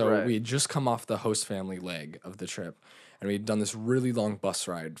Paris. So Right. we had just come off the host family leg of the trip. And we'd done this really long bus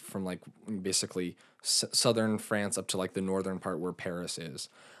ride from like basically southern France up to like the northern part where Paris is.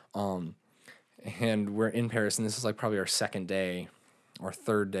 And we're in Paris, and this is like probably our second day or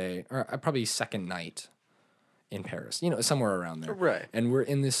third day, or probably second night in Paris, somewhere around there. Right. And we're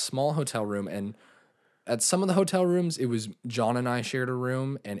in this small hotel room, and at some of the hotel rooms, it was John and I shared a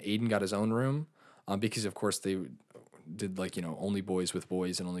room, and Aiden got his own room, because of course they did like only boys with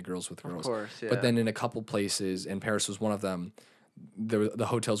boys and only girls with girls. Of course, yeah. But then in a couple places, and Paris was one of them, the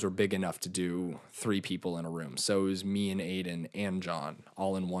hotels were big enough to do 3 people in a room. So it was me and Aiden and John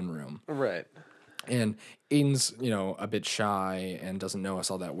all in one room. Right. And Aiden's, a bit shy and doesn't know us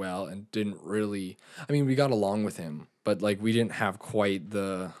all that well and didn't really, I mean, we got along with him, but like we didn't have quite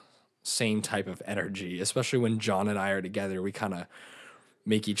the same type of energy, especially when John and I are together. We kind of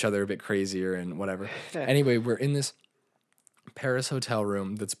make each other a bit crazier and whatever. Anyway, we're in this Paris hotel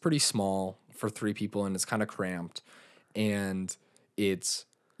room that's pretty small for 3 people and it's kind of cramped and it's,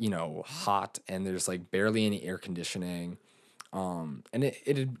 hot and there's like barely any air conditioning. And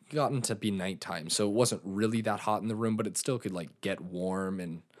it had gotten to be nighttime, so it wasn't really that hot in the room, but it still could like get warm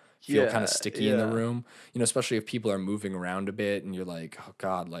and feel kind Yeah, of sticky in the yeah. room, especially if people are moving around a bit and you're like, oh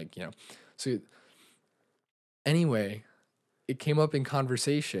God, like, So anyway, it came up in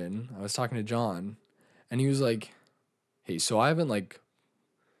conversation. I was talking to John and he was like, hey, so I haven't like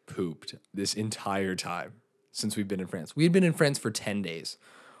pooped this entire time since we've been in France. We had been in France for 10 days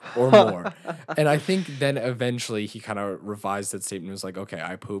or more. And I think then eventually he kind of revised that statement and was like, okay,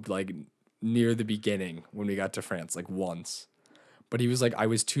 I pooped like near the beginning when we got to France, like once. But he was like, I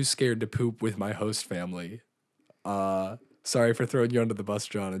was too scared to poop with my host family. Sorry for throwing you under the bus,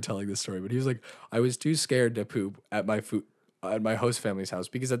 John, and telling this story, but he was like, I was too scared to poop at my host family's house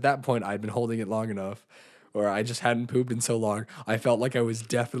because at that point I'd been holding it long enough or I just hadn't pooped in so long. I felt like I was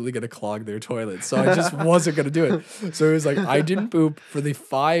definitely going to clog their toilets. So I just wasn't going to do it. So it was like, I didn't poop for the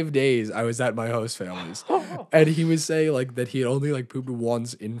 5 days I was at my host family's. And he was saying like that he had only like pooped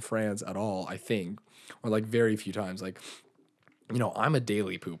once in France at all, I think, or like very few times. Like you know, I'm a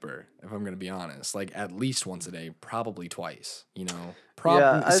daily pooper, if I'm gonna be honest. Like at least once a day, probably twice, you know.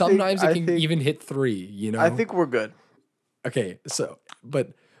 Yeah, I think Sometimes it I can think even hit three, you I know? think we're good. Okay, so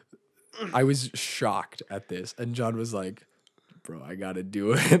but I was shocked at this, and John was like, "Bro, I gotta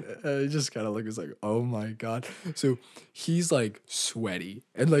do it." And I just kind of look, was like, "Oh my god!" So he's like sweaty,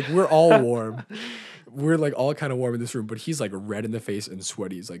 and like we're all warm. We're like all kind of warm in this room, but he's like red in the face and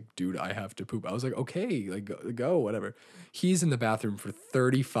sweaty. He's like, "Dude, I have to poop." I was like, "Okay, like go, whatever." He's in the bathroom for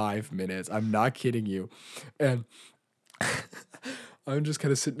 35 minutes. I'm not kidding you, and I'm just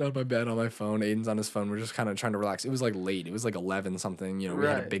kind of sitting on my bed on my phone. Aiden's on his phone. We're just kind of trying to relax. It was like late. It was like 11 something. You know, we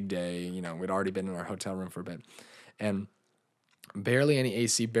had a Right. big day. You know, we'd already been in our hotel room for a bit. And barely any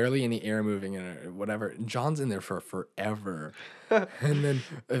AC, barely any air moving in it or whatever. And John's in there for forever. And then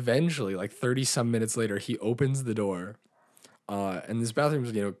eventually, like 30 some minutes later, he opens the door. And this bathroom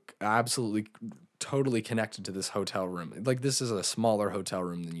is, you know, absolutely totally connected to this hotel room. Like this is a smaller hotel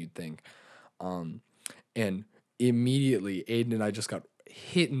room than you'd think. And immediately Aiden and I just got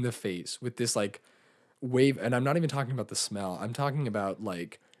hit in the face with this like wave. And I'm not even talking about the smell. I'm talking about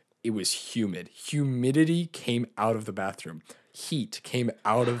like it was humid. Humidity came out of the bathroom. Heat came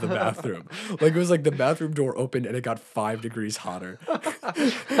out of the bathroom. Like it was like the bathroom door opened and it got 5 degrees hotter.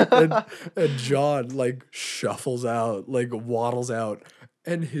 and, and John like shuffles out, like waddles out,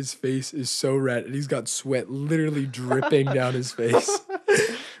 and his face is so red and he's got sweat literally dripping down his face.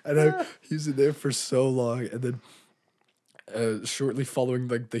 And he was in there for so long, and then shortly following,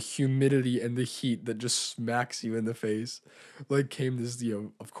 like the humidity and the heat that just smacks you in the face, like came this, you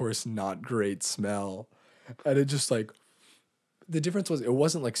know, of course not great smell, and it just like the difference was it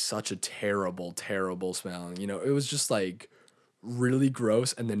wasn't like such a terrible, terrible smell, you know, it was just like really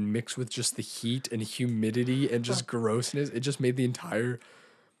gross, and then mixed with just the heat and humidity and just grossness, it just made the entire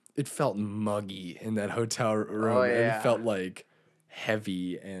it felt muggy in that hotel Oh room, and it yeah. felt like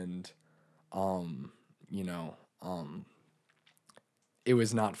heavy and you know, it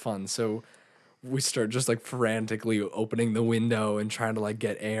was not fun. So we start just like frantically opening the window and trying to like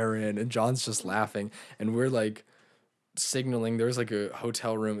get air in, and John's just laughing, and we're like signaling. There was like a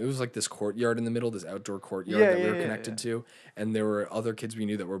hotel room. It was like this courtyard in the middle, this outdoor courtyard Yeah, that we yeah, were yeah, connected yeah. to, and there were other kids we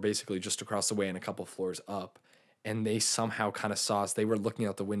knew that were basically just across the way and a couple floors up. And they somehow kind of saw us. They were looking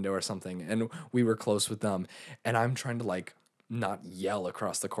out the window or something, and we were close with them. And I'm trying to like not yell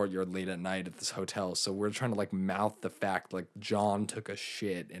across the courtyard late at night at this hotel. So we're trying to like mouth the fact like John took a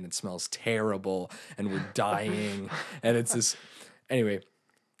shit and it smells terrible and we're dying. And it's this anyway,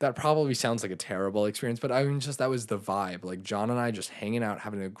 that probably sounds like a terrible experience, but I mean, just that was the vibe. Like John and I just hanging out,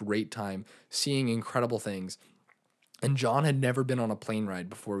 having a great time, seeing incredible things. And John had never been on a plane ride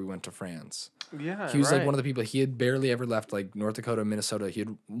before we went to France. Yeah, He was like one right. of the people, he had barely ever left like North Dakota, Minnesota. He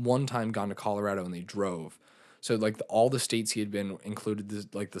had one time gone to Colorado and they drove. So like all the states he had been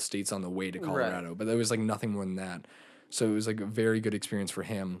included like the states on the way to Right. Colorado, but there was like nothing more than that. So it was like a very good experience for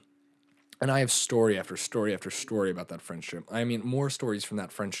him. And I have story after story after story about that French trip. I mean, more stories from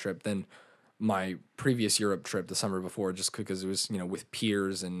that French trip than my previous Europe trip the summer before, just because it was, you know, with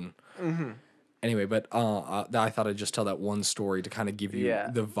peers and Mm-hmm. anyway. But I thought I'd just tell that one story to kind of give you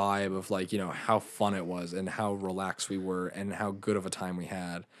Yeah. the vibe of like, you know, how fun it was and how relaxed we were and how good of a time we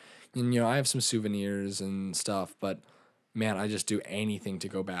had. And, you know, I have some souvenirs and stuff, but man, I just do anything to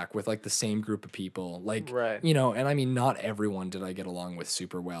go back with like the same group of people. Like, Right. you know, and I mean, not everyone did I get along with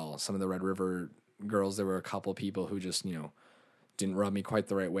super well. Some of the Red River girls, there were a couple people who just, you know, didn't rub me quite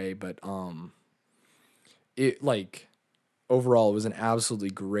the right way, but it like overall it was an absolutely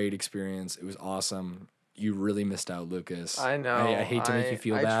great experience. It was awesome. You really missed out, Lucas. I I know. hate to make you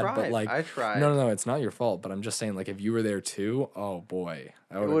feel I bad, but tried. like I no, tried. no, no, it's not your fault, but I'm just saying like if you were there too, oh boy.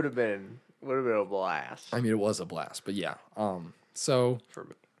 I It would have would have been a blast I mean it was a blast, but yeah. So for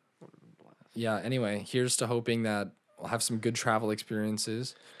me. Would have been a blast. yeah, anyway, here's to hoping that we'll have some good travel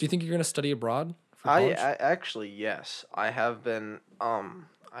experiences. Do you think you're going to study abroad for college? I actually yes, I have been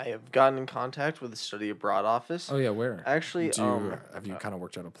I have gotten in contact with the study abroad office. Oh yeah, where? Actually, Have you kind of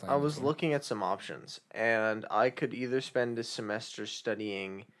worked out a I plan was before? looking at some options, and I could either spend a semester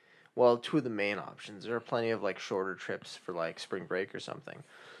studying, well, two of the main options. There are plenty of like shorter trips for like spring break or something,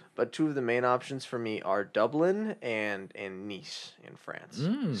 but two of the main options for me are Dublin and Nice in France.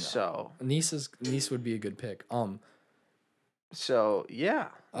 So Nice would be a good pick. So yeah,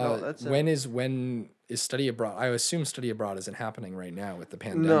 no, that's When is study abroad? I assume study abroad isn't happening right now with the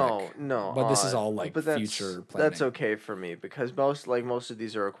pandemic, no, no. but this is all like But future that's planning. okay for me because most of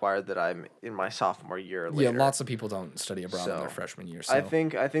these are required that I'm in my sophomore year or Yeah, later. lots of people don't study abroad in their So freshman year, I so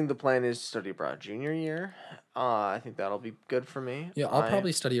think I think the plan is study abroad junior year. I think that'll be good for me. yeah, I'll I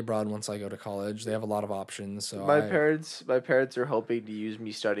probably study abroad once I go to college. They have a lot of options, so my I parents are hoping to use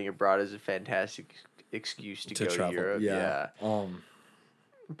me studying abroad as a fantastic excuse to to go to travel. Europe. Yeah. Yeah.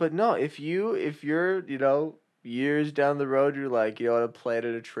 But no, if you're, years down the road, you're like, want to plan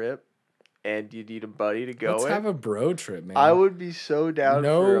a trip and you need a buddy to Let's go have it, a bro trip, I man. would be so down for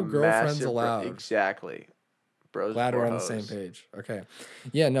No a girlfriends massive allowed. exactly. Bros Glad we're before on the same hoes. page. Okay.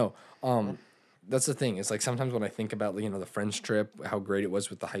 Yeah, no. That's the thing. It's like sometimes when I think about, the French trip, how great it was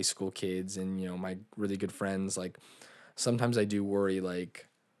with the high school kids and, my really good friends, like sometimes I do worry, like,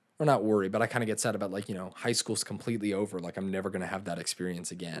 or not worry, but I kind of get sad about, like, high school's completely over. Like, I'm never going to have that experience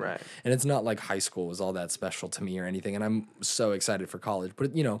again. Right. And it's not like high school was all that special to me or anything. And I'm so excited for college.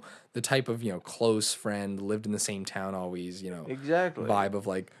 But, the type of, close friend, lived in the same town always, Exactly. vibe of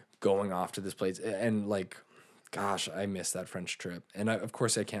like going off to this place. And like, gosh, I miss that French trip. And of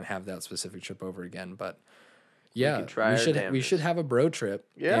course, I can't have that specific trip over again. But We yeah, can try our we should damnedest. have a bro trip.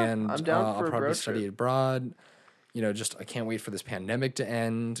 Yeah, And I'm down I'll for a probably bro study trip. abroad. Just I can't wait for this pandemic to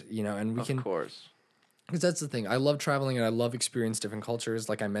end. And we Of can, course. because that's the thing. I love traveling and I love experience different cultures.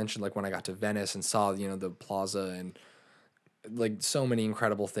 Like I mentioned, like when I got to Venice and saw the plaza and like so many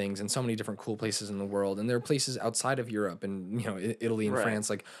incredible things and so many different cool places in the world. And there are places outside of Europe and Italy and Right. France.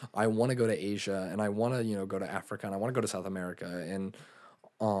 Like I want to go to Asia and I want to go to Africa and I want to go to South America. And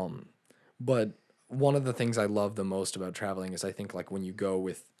but one of the things I love the most about traveling is I think like when you go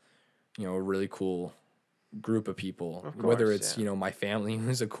with a really cool group of people, Of whether course, it's yeah. my family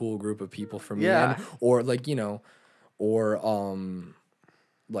who's a cool group of people for me, and Yeah. or like or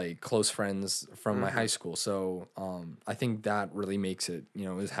like close friends from my high school. So I think that really makes it,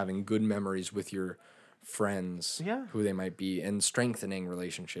 is having good memories with your friends, Yeah. who they might be, and strengthening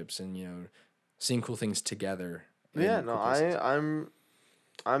relationships, and seeing cool things together Yeah, in no, cool places.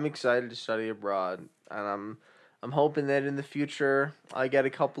 I'm excited to study abroad, and I'm hoping that in the future I get a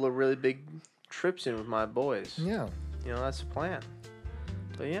couple of really big trips in with my boys. Yeah. That's the plan.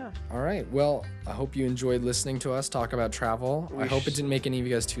 But yeah, All right. Well, I hope you enjoyed listening to us talk about travel. I hope it didn't make any of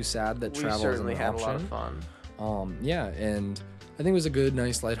you guys too sad that we travel isn't certainly an had option. a lot of fun. Yeah, and I think it was a good,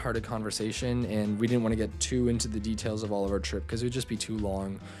 nice, lighthearted conversation, and we didn't want to get too into the details of all of our trip because it would just be too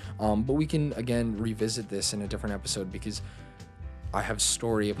long. But we can, again, revisit this in a different episode because I have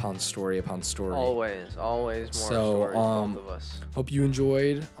story upon story upon story. Always more So, stories, both of us. Hope you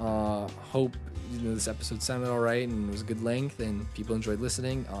enjoyed. Hope this episode sounded all right and it was a good length and people enjoyed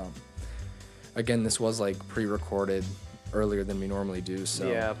listening. Again, this was like pre-recorded earlier than we normally do.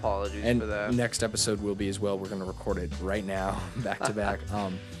 So Yeah, apologies and for that. next episode will be as well. We're going to record it right now, back to back.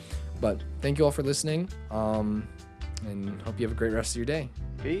 But thank you all for listening. And hope you have a great rest of your day.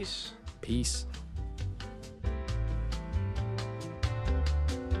 Peace. Peace.